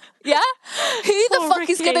mother. Yeah? Who the Poor fuck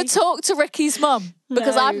is going Ricky. to talk to Ricky's mum?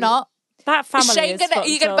 Because No. I'm not. That family Is Shane is gonna, fucked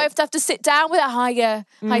you're going to up. both have to sit down with her.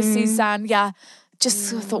 Hi, Suzanne. Yeah.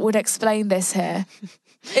 Just thought we'd explain this here.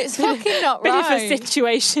 It's fucking not Bit right. of a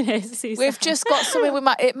situation is. Suzanne. We've just got something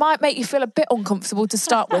it might make you feel a bit uncomfortable to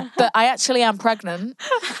start with, but I actually am pregnant.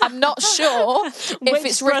 I'm not sure if Which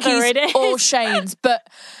it's brother Ricky's it is. or Shane's, but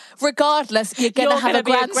regardless, you're going to You're have a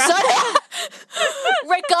gonna be a grandson.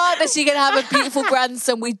 Regardless, you're going to have a beautiful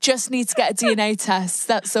grandson. We just need to get a DNA test.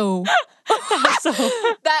 That's all. That's all.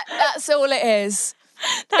 That's all it is.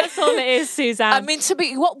 That's all it is, Suzanne. I mean,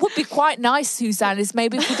 what would be quite nice, Suzanne, is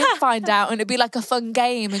maybe if we did find out and it'd be like a fun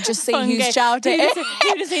game and just see Fun whose game. child it is.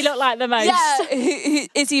 Who does he look like the most? Yeah,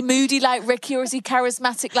 is he moody like Ricky or is he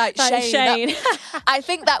charismatic like Like Shane? Shane. I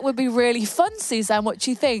think that would be really fun, Suzanne. What do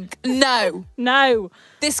you think? No, No.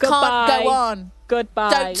 this Goodbye. can't go on. Goodbye.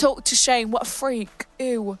 Don't talk to Shane. What a freak.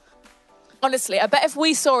 Ew. Honestly, I bet if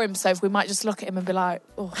we saw him, Soph, we might just look at him and be like,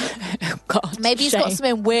 oh. God, Maybe he's got Shane.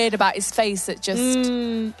 something weird about his face that just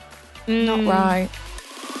not right.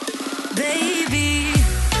 Baby.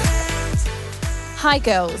 Hi,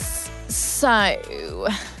 girls. So,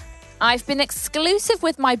 I've been exclusive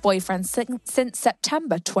with my boyfriend since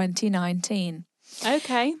September 2019.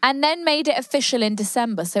 Okay. And then made it official in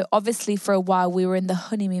December. So, obviously, for a while, we were in the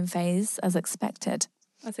honeymoon phase, as expected.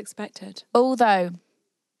 As expected. Although,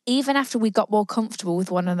 even after we got more comfortable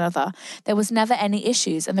with one another, there was never any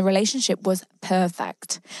issues and the relationship was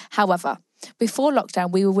perfect. However, before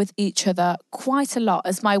lockdown, we were with each other quite a lot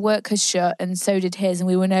as my work has shut and so did his, and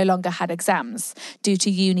we were no longer had exams due to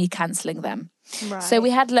uni cancelling them. Right. So we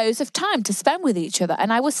had loads of time to spend with each other,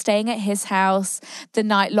 and I was staying at his house the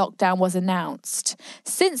night lockdown was announced.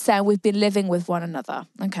 Since then, we've been living with one another.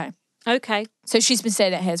 Okay. So she's been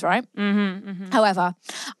staying at his, right? However,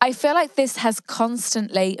 I feel like this has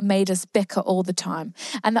constantly made us bicker all the time,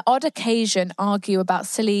 and the odd occasion argue about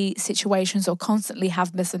silly situations or constantly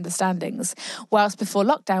have misunderstandings. Whilst before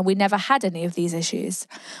lockdown, we never had any of these issues.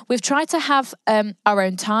 We've tried to have our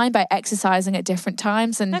own time by exercising at different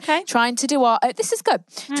times and trying to do this is good,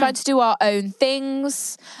 trying to do our own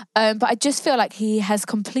things. But I just feel like he has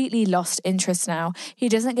completely lost interest now. He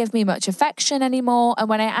doesn't give me much affection anymore, and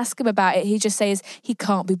when I ask him about it, he just says he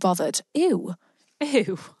can't be bothered. Ew.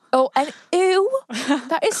 Ew. Oh, and ew.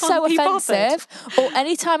 That is so Can't be offensive. Or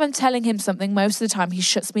anytime I'm telling him something, most of the time he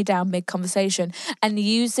shuts me down mid-conversation and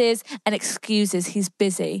uses and excuses he's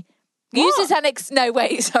busy. What? Uses and no,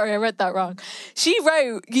 wait, sorry, I read that wrong. She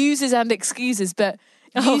wrote uses and excuses, but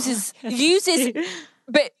uses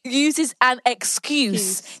an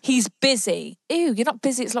excuse. He's busy. Ew, you're not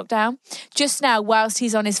busy, it's lockdown. Just now, whilst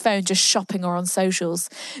he's on his phone, just shopping or on socials.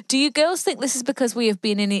 Do you girls think this is because we have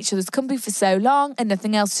been in each other's company for so long and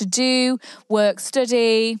nothing else to do? Work,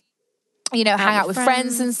 study? hang out with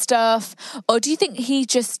friends and stuff? Or do you think he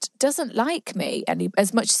just doesn't like me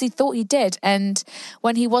as much as he thought he did, and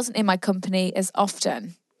when he wasn't in my company as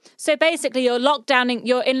often? So basically, you're in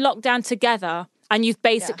lockdown together, and you've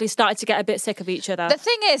basically started to get a bit sick of each other. The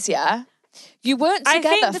thing is, you weren't together I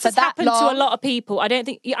think this for has that happened long. to a lot of people. I don't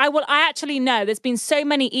think I actually know there's been so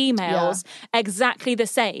many emails exactly the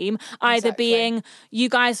same, either being you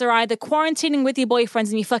guys are either quarantining with your boyfriends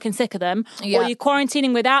and you're fucking sick of them, or you're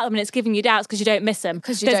quarantining without them and it's giving you doubts because you don't miss them.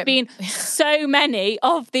 There's been so many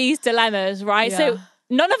of these dilemmas, right? So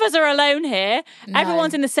none of us are alone here. No.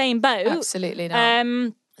 Everyone's in the same boat. Absolutely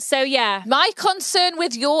not. So yeah, my concern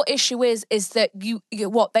with your issue is that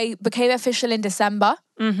they became official in December.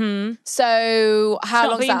 Mm-hmm. So how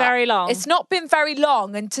long? It's not been very long. It's not been very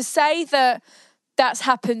long, and to say that that's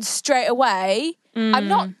happened straight away, I'm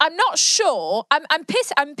not sure. I'm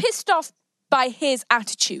pissed off by his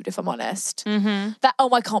attitude, if I'm honest. Mm-hmm. That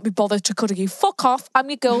I can't be bothered to cuddle you. Fuck off. I'm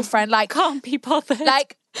your girlfriend. Like can't be bothered.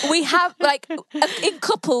 Like. We have, in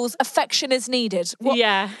couples, affection is needed. What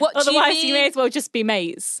Otherwise, do you mean? you may as well just be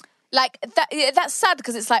mates. Like that. That's sad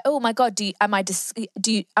because it's like, oh my god, am I disgusted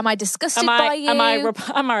by you? Am I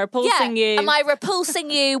repulsing you? Am I repulsing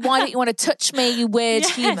you? Why don't you want to touch me, you weird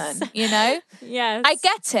human? You know? Yes. I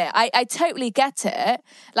get it. I totally get it.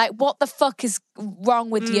 Like, what the fuck is wrong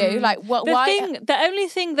with you? Like, what? The only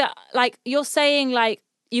thing that, like, you're saying, like,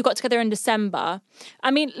 you got together in December. I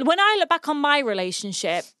mean, when I look back on my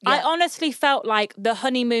relationship, I honestly felt like the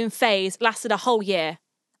honeymoon phase lasted a whole year.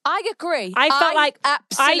 I agree. I felt like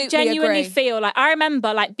absolutely I genuinely agree. feel like I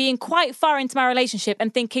remember like being quite far into my relationship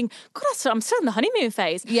and thinking, God, I'm still in the honeymoon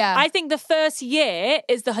phase. Yeah. I think the first year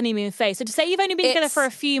is the honeymoon phase. So to say you've only been together for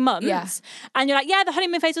a few months and you're like, yeah, the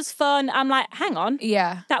honeymoon phase was fun. I'm like, hang on.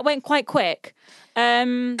 Yeah. That went quite quick.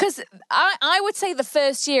 Because I would say the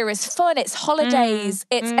first year is fun. It's holidays.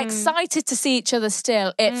 It's excited to see each other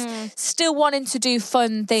still. It's still wanting to do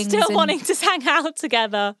fun things. Still wanting to hang out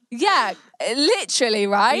together. Yeah, literally,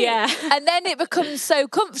 right? Yeah. And then it becomes so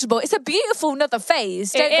comfortable. It's a beautiful another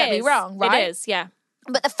phase. Don't get me wrong, right? It is, yeah.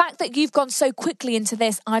 But the fact that you've gone so quickly into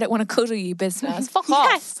this, I don't want to cuddle you business. Fuck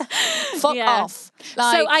off. Fuck off.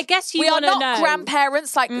 Like, so I guess you want to know. We are not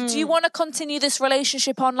grandparents. Like, do you want to continue this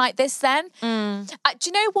relationship on like this then? Do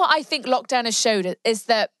you know what I think lockdown has showed is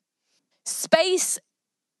that space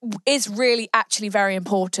is really actually very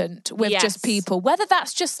important with just people. Whether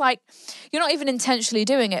that's just like, you're not even intentionally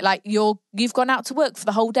doing it. Like you've gone out to work for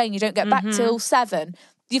the whole day and you don't get back till 7.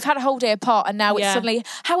 You've had a whole day apart and now it's suddenly,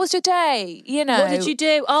 how was your day? You know. What did you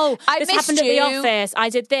do? Oh, this happened at the you. office. I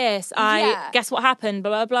did this. Guess what happened?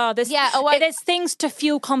 Blah, blah, blah. There's things to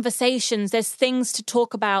fuel conversations. There's things to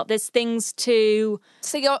talk about. There's things to...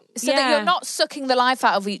 So that you're not sucking the life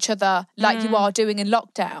out of each other like you are doing in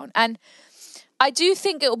lockdown. And I do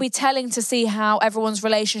think it will be telling to see how everyone's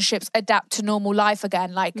relationships adapt to normal life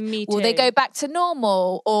again. Like, will they go back to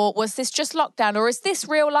normal? Or was this just lockdown? Or is this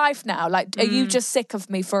real life now? Like, are you just sick of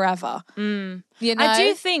me forever? You know? I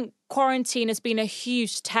do think quarantine has been a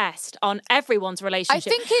huge test on everyone's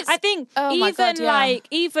relationship.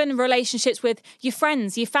 Even relationships with your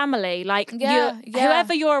friends, your family, like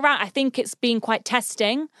whoever you're around, I think it's been quite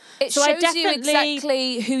testing. It shows you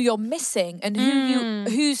exactly who you're missing and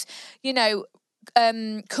whose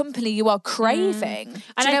company you are craving.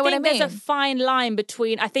 Do you know what I mean? There's a fine line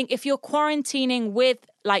between, I think if you're quarantining with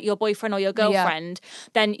like your boyfriend or your girlfriend,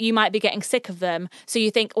 then you might be getting sick of them. So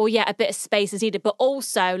you think, oh yeah, a bit of space is needed. But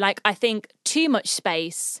also, like, I think too much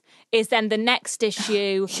space is then the next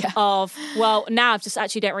issue of, well, now I just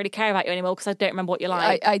actually don't really care about you anymore because I don't remember what you're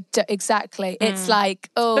like. Exactly. It's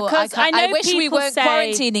like, because I wish we weren't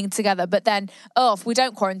quarantining together, but then, if we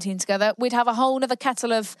don't quarantine together, we'd have a whole other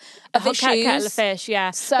kettle of issues. Kettle of fish,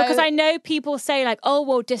 yeah. So, because I know people say like, oh,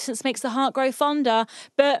 well, distance makes the heart grow fonder,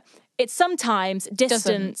 but... It's sometimes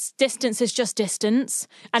distance. Distance is just distance.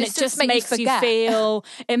 And it just makes you feel,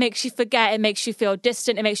 it makes you forget, it makes you feel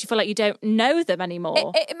distant, it makes you feel like you don't know them anymore.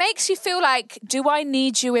 It makes you feel like, do I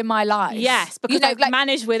need you in my life? Yes, because I've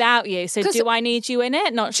managed without you. So do I need you in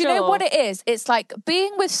it? Not sure. Do you know what it is? It's like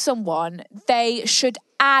being with someone, they should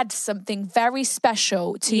add something very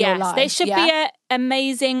special to your life. They should be an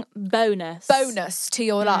amazing bonus to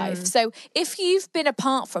your life. So if you've been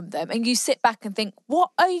apart from them and you sit back and think,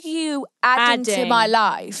 what are you adding to my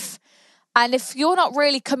life? And if you're not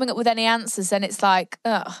really coming up with any answers, then it's like,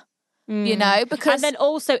 you know, because... And then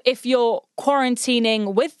also if you're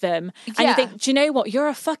quarantining with them and you think, do you know what? You're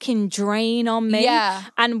a fucking drain on me. Yeah.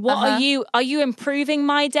 And what are you improving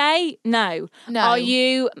my day? No. Are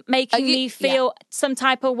you making me feel some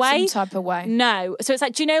type of way? Some type of way. No. So it's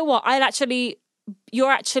like, do you know what?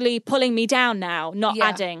 You're actually pulling me down now, not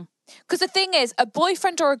adding. Because the thing is, a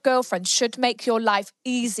boyfriend or a girlfriend should make your life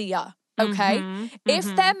easier. Okay.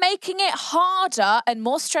 If they're making it harder and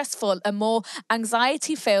more stressful and more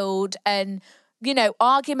anxiety filled and, you know,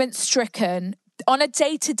 argument stricken on a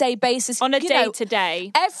day-to-day basis. On a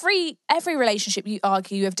day-to-day. Every relationship you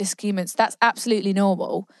argue, you have disagreements. That's absolutely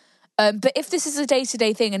normal. But if this is a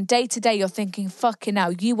day-to-day thing and day-to-day you're thinking, fucking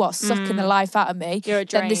hell, you are sucking the life out of me. You're a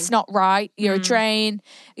drain. Then this is not right. You're a drain.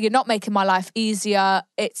 You're not making my life easier.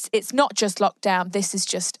 It's not just lockdown. This is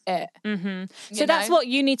just it. So that's what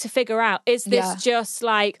you need to figure out. Is this just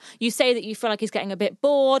like, you say that you feel like he's getting a bit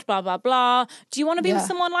bored, blah, blah, blah. Do you want to be with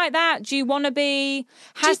someone like that? Do you want to be...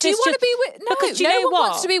 Do you want to be with... No, because do you know one what?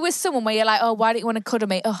 wants to be with someone where you're like, oh, why don't you want to cuddle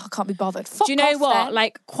me? Oh, I can't be bothered. Fuck Do you know off what? then.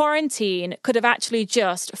 Like, quarantine could have actually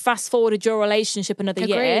just fast-forwarded your relationship another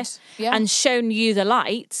year Agreed. Yeah. and shown you the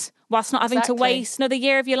light whilst not having to Exactly. waste another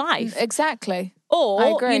year of your life. Exactly. I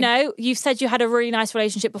Or, agree. you know, you've said you had a really nice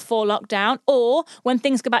relationship before lockdown, or when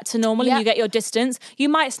things go back to normal and you get your distance, you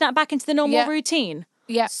might snap back into the normal routine.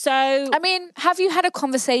 Yeah. So, I mean, have you had a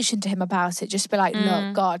conversation to him about it? Just be like,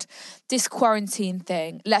 look, God, this quarantine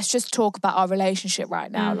thing, let's just talk about our relationship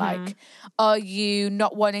right now. Like, are you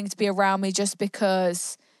not wanting to be around me just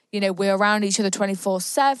because, you know, we're around each other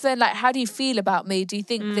 24/7? Like, how do you feel about me? Do you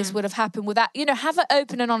think this would have happened without, you know, have an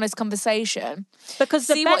open and honest conversation. because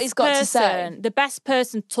the See best what he's got to say. the best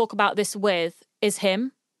person to talk about this with is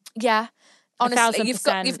him. Yeah. Honestly, you've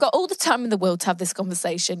 1,000%. got all the time in the world to have this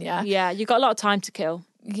conversation, yeah? Yeah, you've got a lot of time to kill.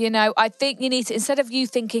 You know, I think you need to, instead of you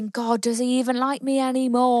thinking, God, does he even like me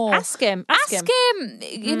anymore? Ask him. Ask him.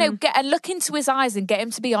 You know, get and look into his eyes and get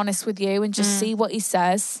him to be honest with you and just see what he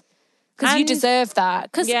says. Because you And- deserve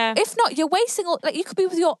that. Because if not, you're wasting all, like, you could be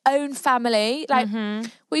with your own family. Like, what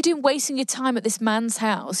are you doing wasting your time at this man's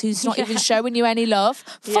house who's not even showing you any love?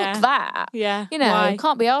 Yeah. Fuck that. Yeah. You know, Why?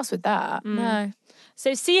 can't be arsed with that. No.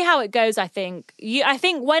 So see how it goes, I think. I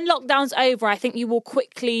think when lockdown's over, I think you will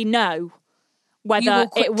quickly know whether it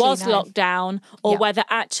quickly was know. lockdown or Yeah. whether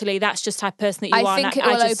actually that's just the type of person that you are. I think and it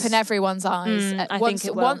will just- open everyone's eyes. I think Once,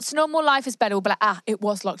 it will. once normal life is better, we'll be like, it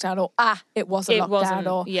was lockdown, or it wasn't It lockdown, wasn't,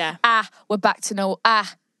 or yeah. we're back to normal.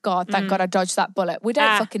 God, thank God I dodged that bullet. We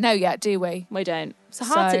don't fucking know yet, do we? We don't. It's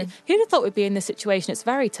hard to... So- Who'd have thought we'd be in this situation? It's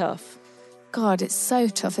very tough. God, it's so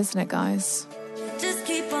tough, isn't it, guys? Just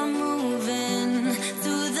keep on moving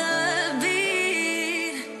through the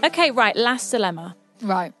beat. Okay, right. Last dilemma.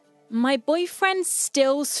 Right. My boyfriend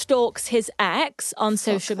still stalks his ex on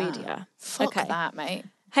social that. media. Fuck okay. that, mate.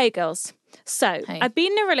 Hey, girls. So, Hey. I've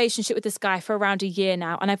been in a relationship with this guy for around a year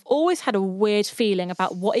now, and I've always had a weird feeling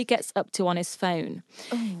about what he gets up to on his phone.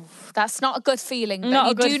 That's not a good feeling. Not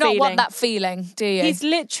you a good do not feeling. want that feeling, do you? He's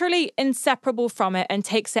literally inseparable from it and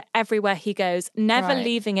takes it everywhere he goes, never Right.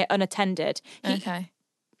 leaving it unattended. okay.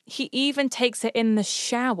 He even takes it in the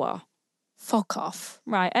shower. Fuck off.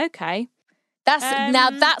 Right, okay. That's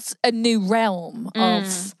now that's a new realm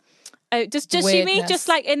of. Oh, does she mean Weirdness. just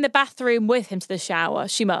like in the bathroom with him to the shower?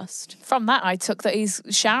 She must. From that, I took that he's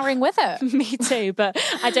showering with it. Me too, but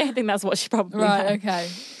I don't think that's what she probably meant. Okay.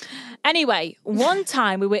 Anyway, one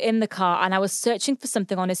time we were in the car and I was searching for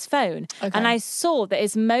something on his phone. Okay. And I saw that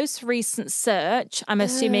his most recent search, I'm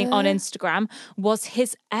assuming on Instagram, was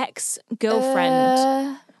his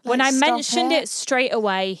ex-girlfriend. When I mentioned it straight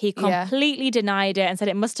away, he Yeah. completely denied it and said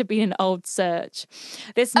it must have been an old search.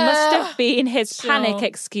 This must have been his panic sure.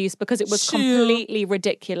 excuse because it was Sure. completely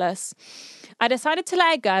ridiculous. I decided to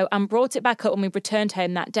let it go and brought it back up when we returned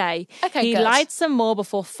home that day. Okay, he good. lied some more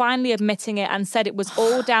before finally admitting it and said it was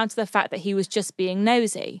all down to the fact that he was just being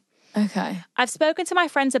nosy. Okay. I've spoken to my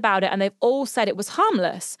friends about it and they've all said it was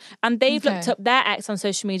harmless. And they've looked Okay. up their ex on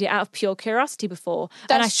social media out of pure curiosity before.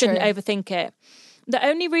 And I That's shouldn't true. overthink it. The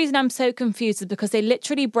only reason I'm so confused is because they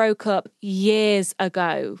literally broke up years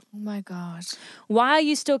ago. Oh my God. Why are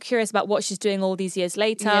you still curious about what she's doing all these years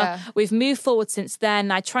later? Yeah. We've moved forward since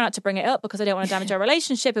then. I try not to bring it up because I don't want to damage our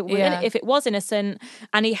relationship if it was innocent.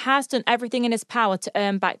 And he has done everything in his power to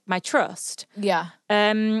earn back my trust. Yeah.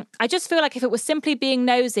 I just feel like if it was simply being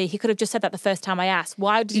nosy, he could have just said that the first time I asked.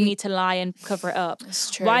 Why did he need to lie and cover it up? It's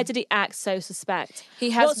true. Why did he act so suspect?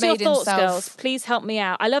 He has What's made your thoughts, himself- girls? Please help me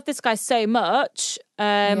out. I love this guy so much.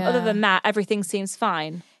 Other than that, everything seems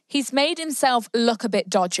fine. He's made himself look a bit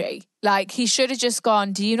dodgy. Like, he should have just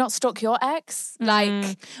gone, do you not stalk your ex?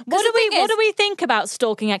 Like, What do we think about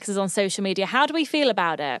stalking exes on social media? How do we feel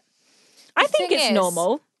about it? I think thing it's is,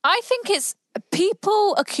 normal. I think it's,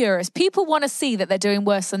 people are curious. People want to see that they're doing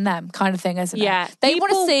worse than them, kind of thing, isn't Yeah, it? They want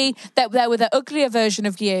people- to see that they're with an uglier version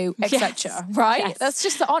of you, etc. Right? yes. That's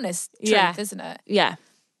just the honest truth, Yeah. isn't it? Yeah.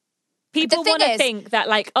 People thing want to is- think that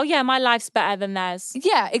like, oh yeah, my life's better than theirs.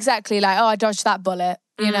 Yeah, exactly. Like, oh, I dodged that bullet,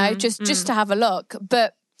 you know, just to have a look.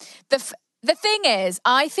 But the thing is,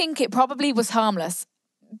 I think it probably was harmless.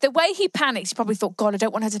 The way he panicked, he probably thought, God, I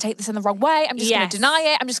don't want her to take this in the wrong way. I'm just going to deny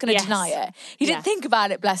it. I'm just going to deny it. He didn't think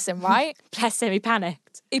about it, bless him, right? Bless him, he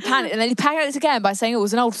panicked. He panicked, and then he panicked again by saying, oh, it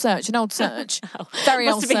was an old search. Very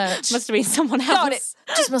old search. Must have been someone else. God, it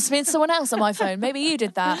just must have been someone else on my phone. Maybe you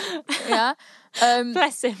did that. Yeah.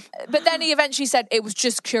 Bless him. But then he eventually said it was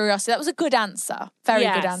just curiosity. That was a good answer. Very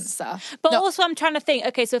good answer. But also I'm trying to think,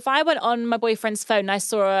 okay, so if I went on my boyfriend's phone and I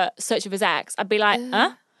saw a search of his ex, I'd be like,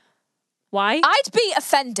 huh? Why? I'd be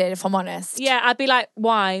offended, if I'm honest. Yeah, I'd be like,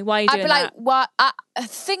 why? Why are you doing that? I'd be like, what? The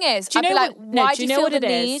thing is, Do you I'd know be like, what, no, why do do you you know feel what the it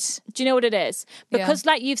need? is? Do you know what it is? Because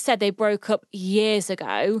like you've said, they broke up years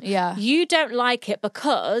ago. Yeah. You don't like it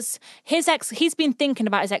because he's been thinking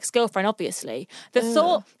about his ex-girlfriend, obviously. The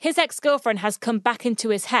thought, his ex-girlfriend has come back into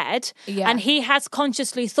his head and he has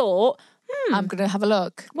consciously thought, I'm going to have a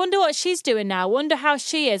look. wonder what she's doing now. Wonder how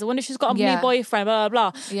she is. I wonder if she's got a Yeah. new boyfriend, blah,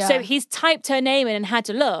 blah, blah. Yeah. So he's typed her name in and had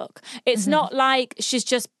to look. It's not like she's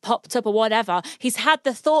just popped up or whatever. He's had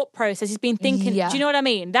the thought process. He's been thinking, Yeah. do you know what I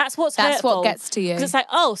mean? That's what's That's hurtful. what gets to you. Because it's like,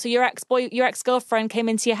 oh, so your ex-girlfriend came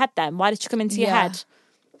into your head then? Why did she come into your Yeah. head?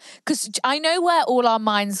 Because I know where all our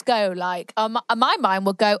minds go. Like, my mind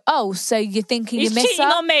will go, oh, so you're thinking He's you miss cheating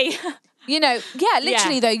her? on me. You know, yeah,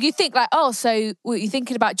 literally though, you think like, oh, so what, you're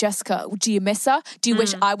thinking about Jessica. Do you miss her? Do you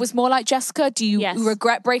wish I was more like Jessica? Do you Yes.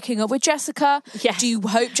 regret breaking up with Jessica? Yes. Do you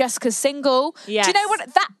hope Jessica's single? Yes. Do you know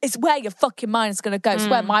what? That is where your fucking mind is going to go. It's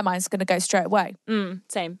where my mind's going to go straight away.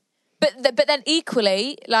 Same. But then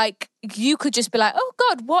equally, like, you could just be like, oh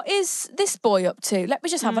God, what is this boy up to? Let me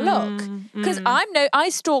just have a look. Because I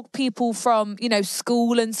stalk people from, you know,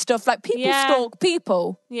 school and stuff. Like, people Yeah. stalk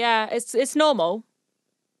people. Yeah, it's normal.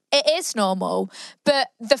 It is normal, but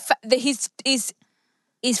the fact that he's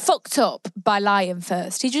fucked up by lying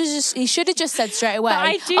first. He should have just said straight away. But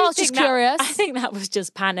I do I was think just that, curious. I think that was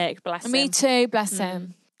just panic, bless him. Me too, bless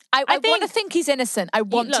him. I want to think- think he's innocent. I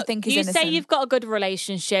want to Look, think he's you innocent. say you've got a good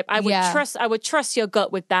relationship. I would Yeah. trust your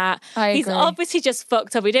gut with that. I He's agree. obviously just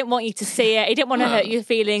fucked up. He didn't want you to see it. He didn't want to hurt your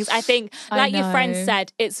feelings. I think, I like your friend know.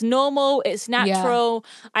 said, it's normal. It's natural.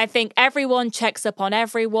 I think everyone checks up on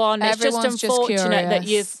everyone. Everyone's it's just just unfortunate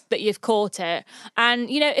curious. that you've caught it. And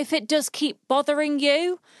you know, if it does keep bothering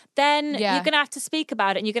you, then Yeah. you're gonna have to speak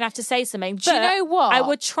about it and you're gonna have to say something. Do you But know what? I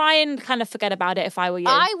would try and kind of forget about it if I were you.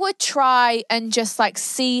 I would try and just like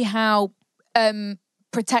see how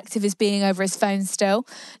protective is being over his phone still.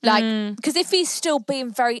 Like, because if he's still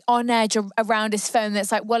being very on edge around his phone,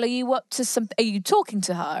 that's like, well, are you up to something? Are you talking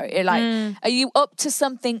to her? Like, are you up to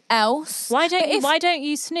something else? Why But if- don't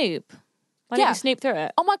you snoop? Why don't Yeah. you snoop through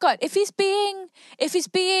it? Oh my God, if he's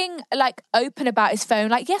being like open about his phone,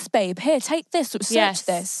 like, yes, babe, here, take this, search Yes,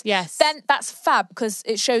 this. yes. Then that's fab because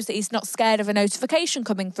it shows that he's not scared of a notification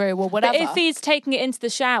coming through or whatever. But if he's taking it into the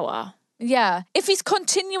shower, yeah. If he's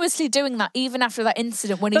continuously doing that, even after that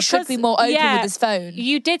incident when he should Because, be more open yeah, with his phone.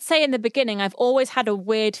 you did say in the beginning, I've always had a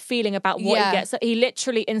weird feeling about what Yeah. he gets. He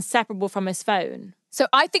literally inseparable from his phone. So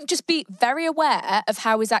I think just be very aware of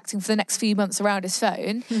how he's acting for the next few months around his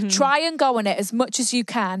phone. Mm-hmm. Try and go on it as much as you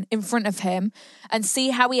can in front of him and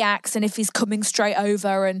see how he acts and if he's coming straight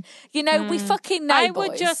over. And, you know, we fucking know, I boys.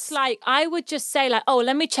 would just say like, oh,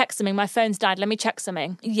 let me check something. My phone's died. Let me check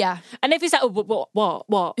something. Yeah. And if he's like, oh,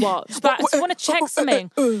 what? Just like, I just want to check something.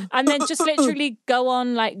 And then just literally go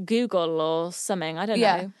on like Google or something. I don't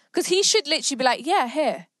Yeah. know. Because he should literally be like, yeah,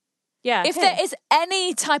 here. Yeah. If here. there is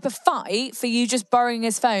any type of fight for you just borrowing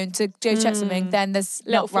his phone to go check something, then there's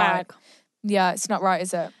Little not right. flag. Yeah, it's not right,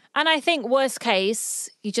 is it? And I think worst case,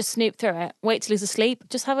 you just snoop through it. Wait till he's asleep.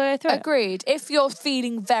 Just have a go through it. Agreed. If you're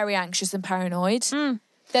feeling very anxious and paranoid, then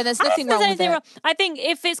there's I don't nothing think there's wrong with anything it. wrong. I think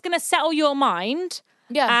if it's going to settle your mind,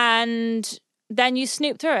 Yeah. and then you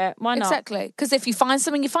snoop through it. Why not? Exactly. Because if you find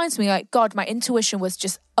something, you find something. Like, God, my intuition was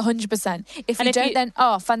just 100%. If And you if don't, you- then,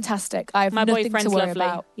 oh, fantastic. I have My nothing boyfriend's to worry lovely.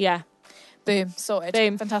 about. Yeah. Boom. Sorted.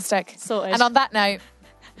 Boom. Fantastic. Sorted. And on that note,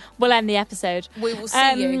 We'll end the episode. we will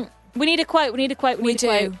see you. We need a quote. We need a quote. We need a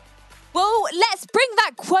quote. do. Well, let's bring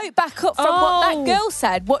that quote back up from what that Oh. girl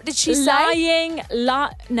said. What did she say?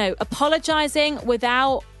 Apologizing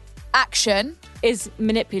without Action. is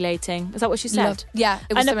manipulating. Is that what she said? Love- yeah,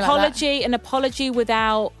 it was An something like that. an apology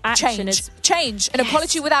without action Change. An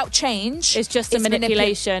apology without change is just a is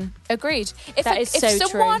manipulation. Agreed. If That is so true.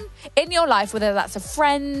 someone in your life, whether that's a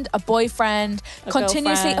friend, a boyfriend,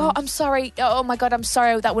 continuously, girlfriend. oh, I'm sorry. Oh my God, I'm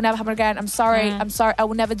sorry. That will never happen again. I'm sorry. I'm sorry. I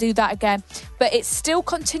will never do that again. But it's still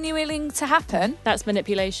continuing to happen. That's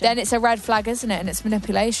manipulation. Then it's a red flag, isn't it? And it's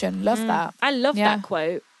manipulation. Love that. I love Yeah. that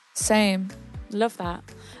quote. Same. Love that.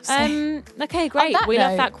 Same. Okay, great. that We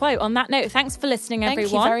love note- that quote. On that note, thanks for listening, Thank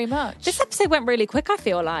everyone. you very much. This episode went really quick, I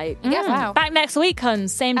feel like. Yeah, wow. Back next week,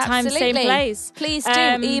 Huns. Same time, same Absolutely. place. Please do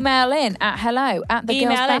email in at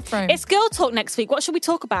hello@thegirlsbathroom. It's girl talk next week. What should we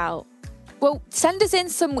talk about? Well, send us in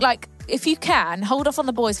some, like, if you can, hold off on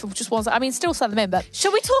the boys for just one. I mean, still send them in, but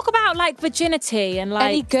Should we talk about like virginity and like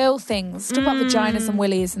any girl things. Talk about vaginas and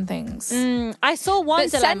willies and things. I saw one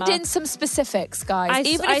But dilemma. send in some specifics, guys.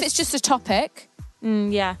 Even if it's just a topic.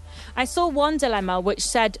 Yeah. I saw one dilemma which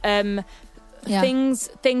said Yeah. things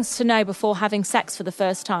to know before having sex for the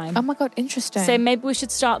first time. Oh my God, interesting. So maybe we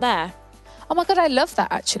should start there. Oh my God, I love that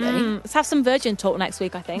actually. Let's have some virgin talk next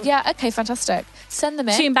week, I think. Yeah, okay, fantastic. Send them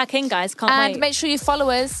in. Tune back in, guys. Can't and wait. make sure you follow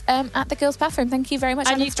us at The Girls Bathroom. Thank you very much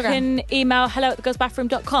And on you Instagram. can email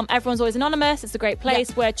hello@thegirlsbathroom.com. Everyone's always anonymous. It's a great place.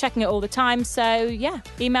 Yeah. We're checking it all the time. So, yeah,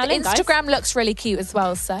 email The in, guys. Instagram looks really cute as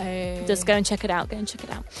well, so... Just go and check it out. Go and check it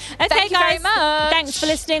out. Okay, Thank you guys. very much. Thanks for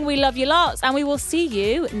listening. We love you lots. And we will see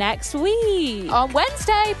you next week. On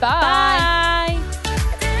Wednesday. Bye. Bye.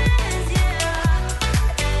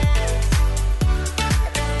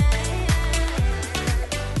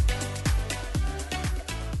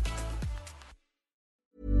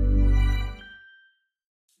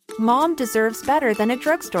 Mom deserves better than a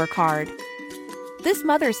drugstore card. This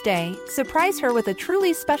Mother's Day, surprise her with a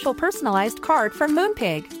truly special personalized card from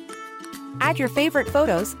Moonpig. Add your favorite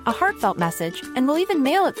photos, a heartfelt message, and we'll even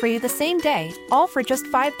mail it for you the same day, all for just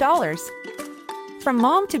 $5. From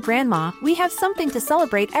mom to grandma, we have something to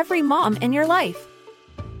celebrate every mom in your life.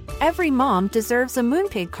 Every mom deserves a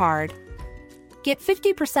Moonpig card. Get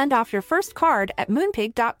 50% off your first card at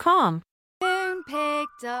moonpig.com.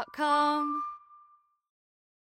 Moonpig.com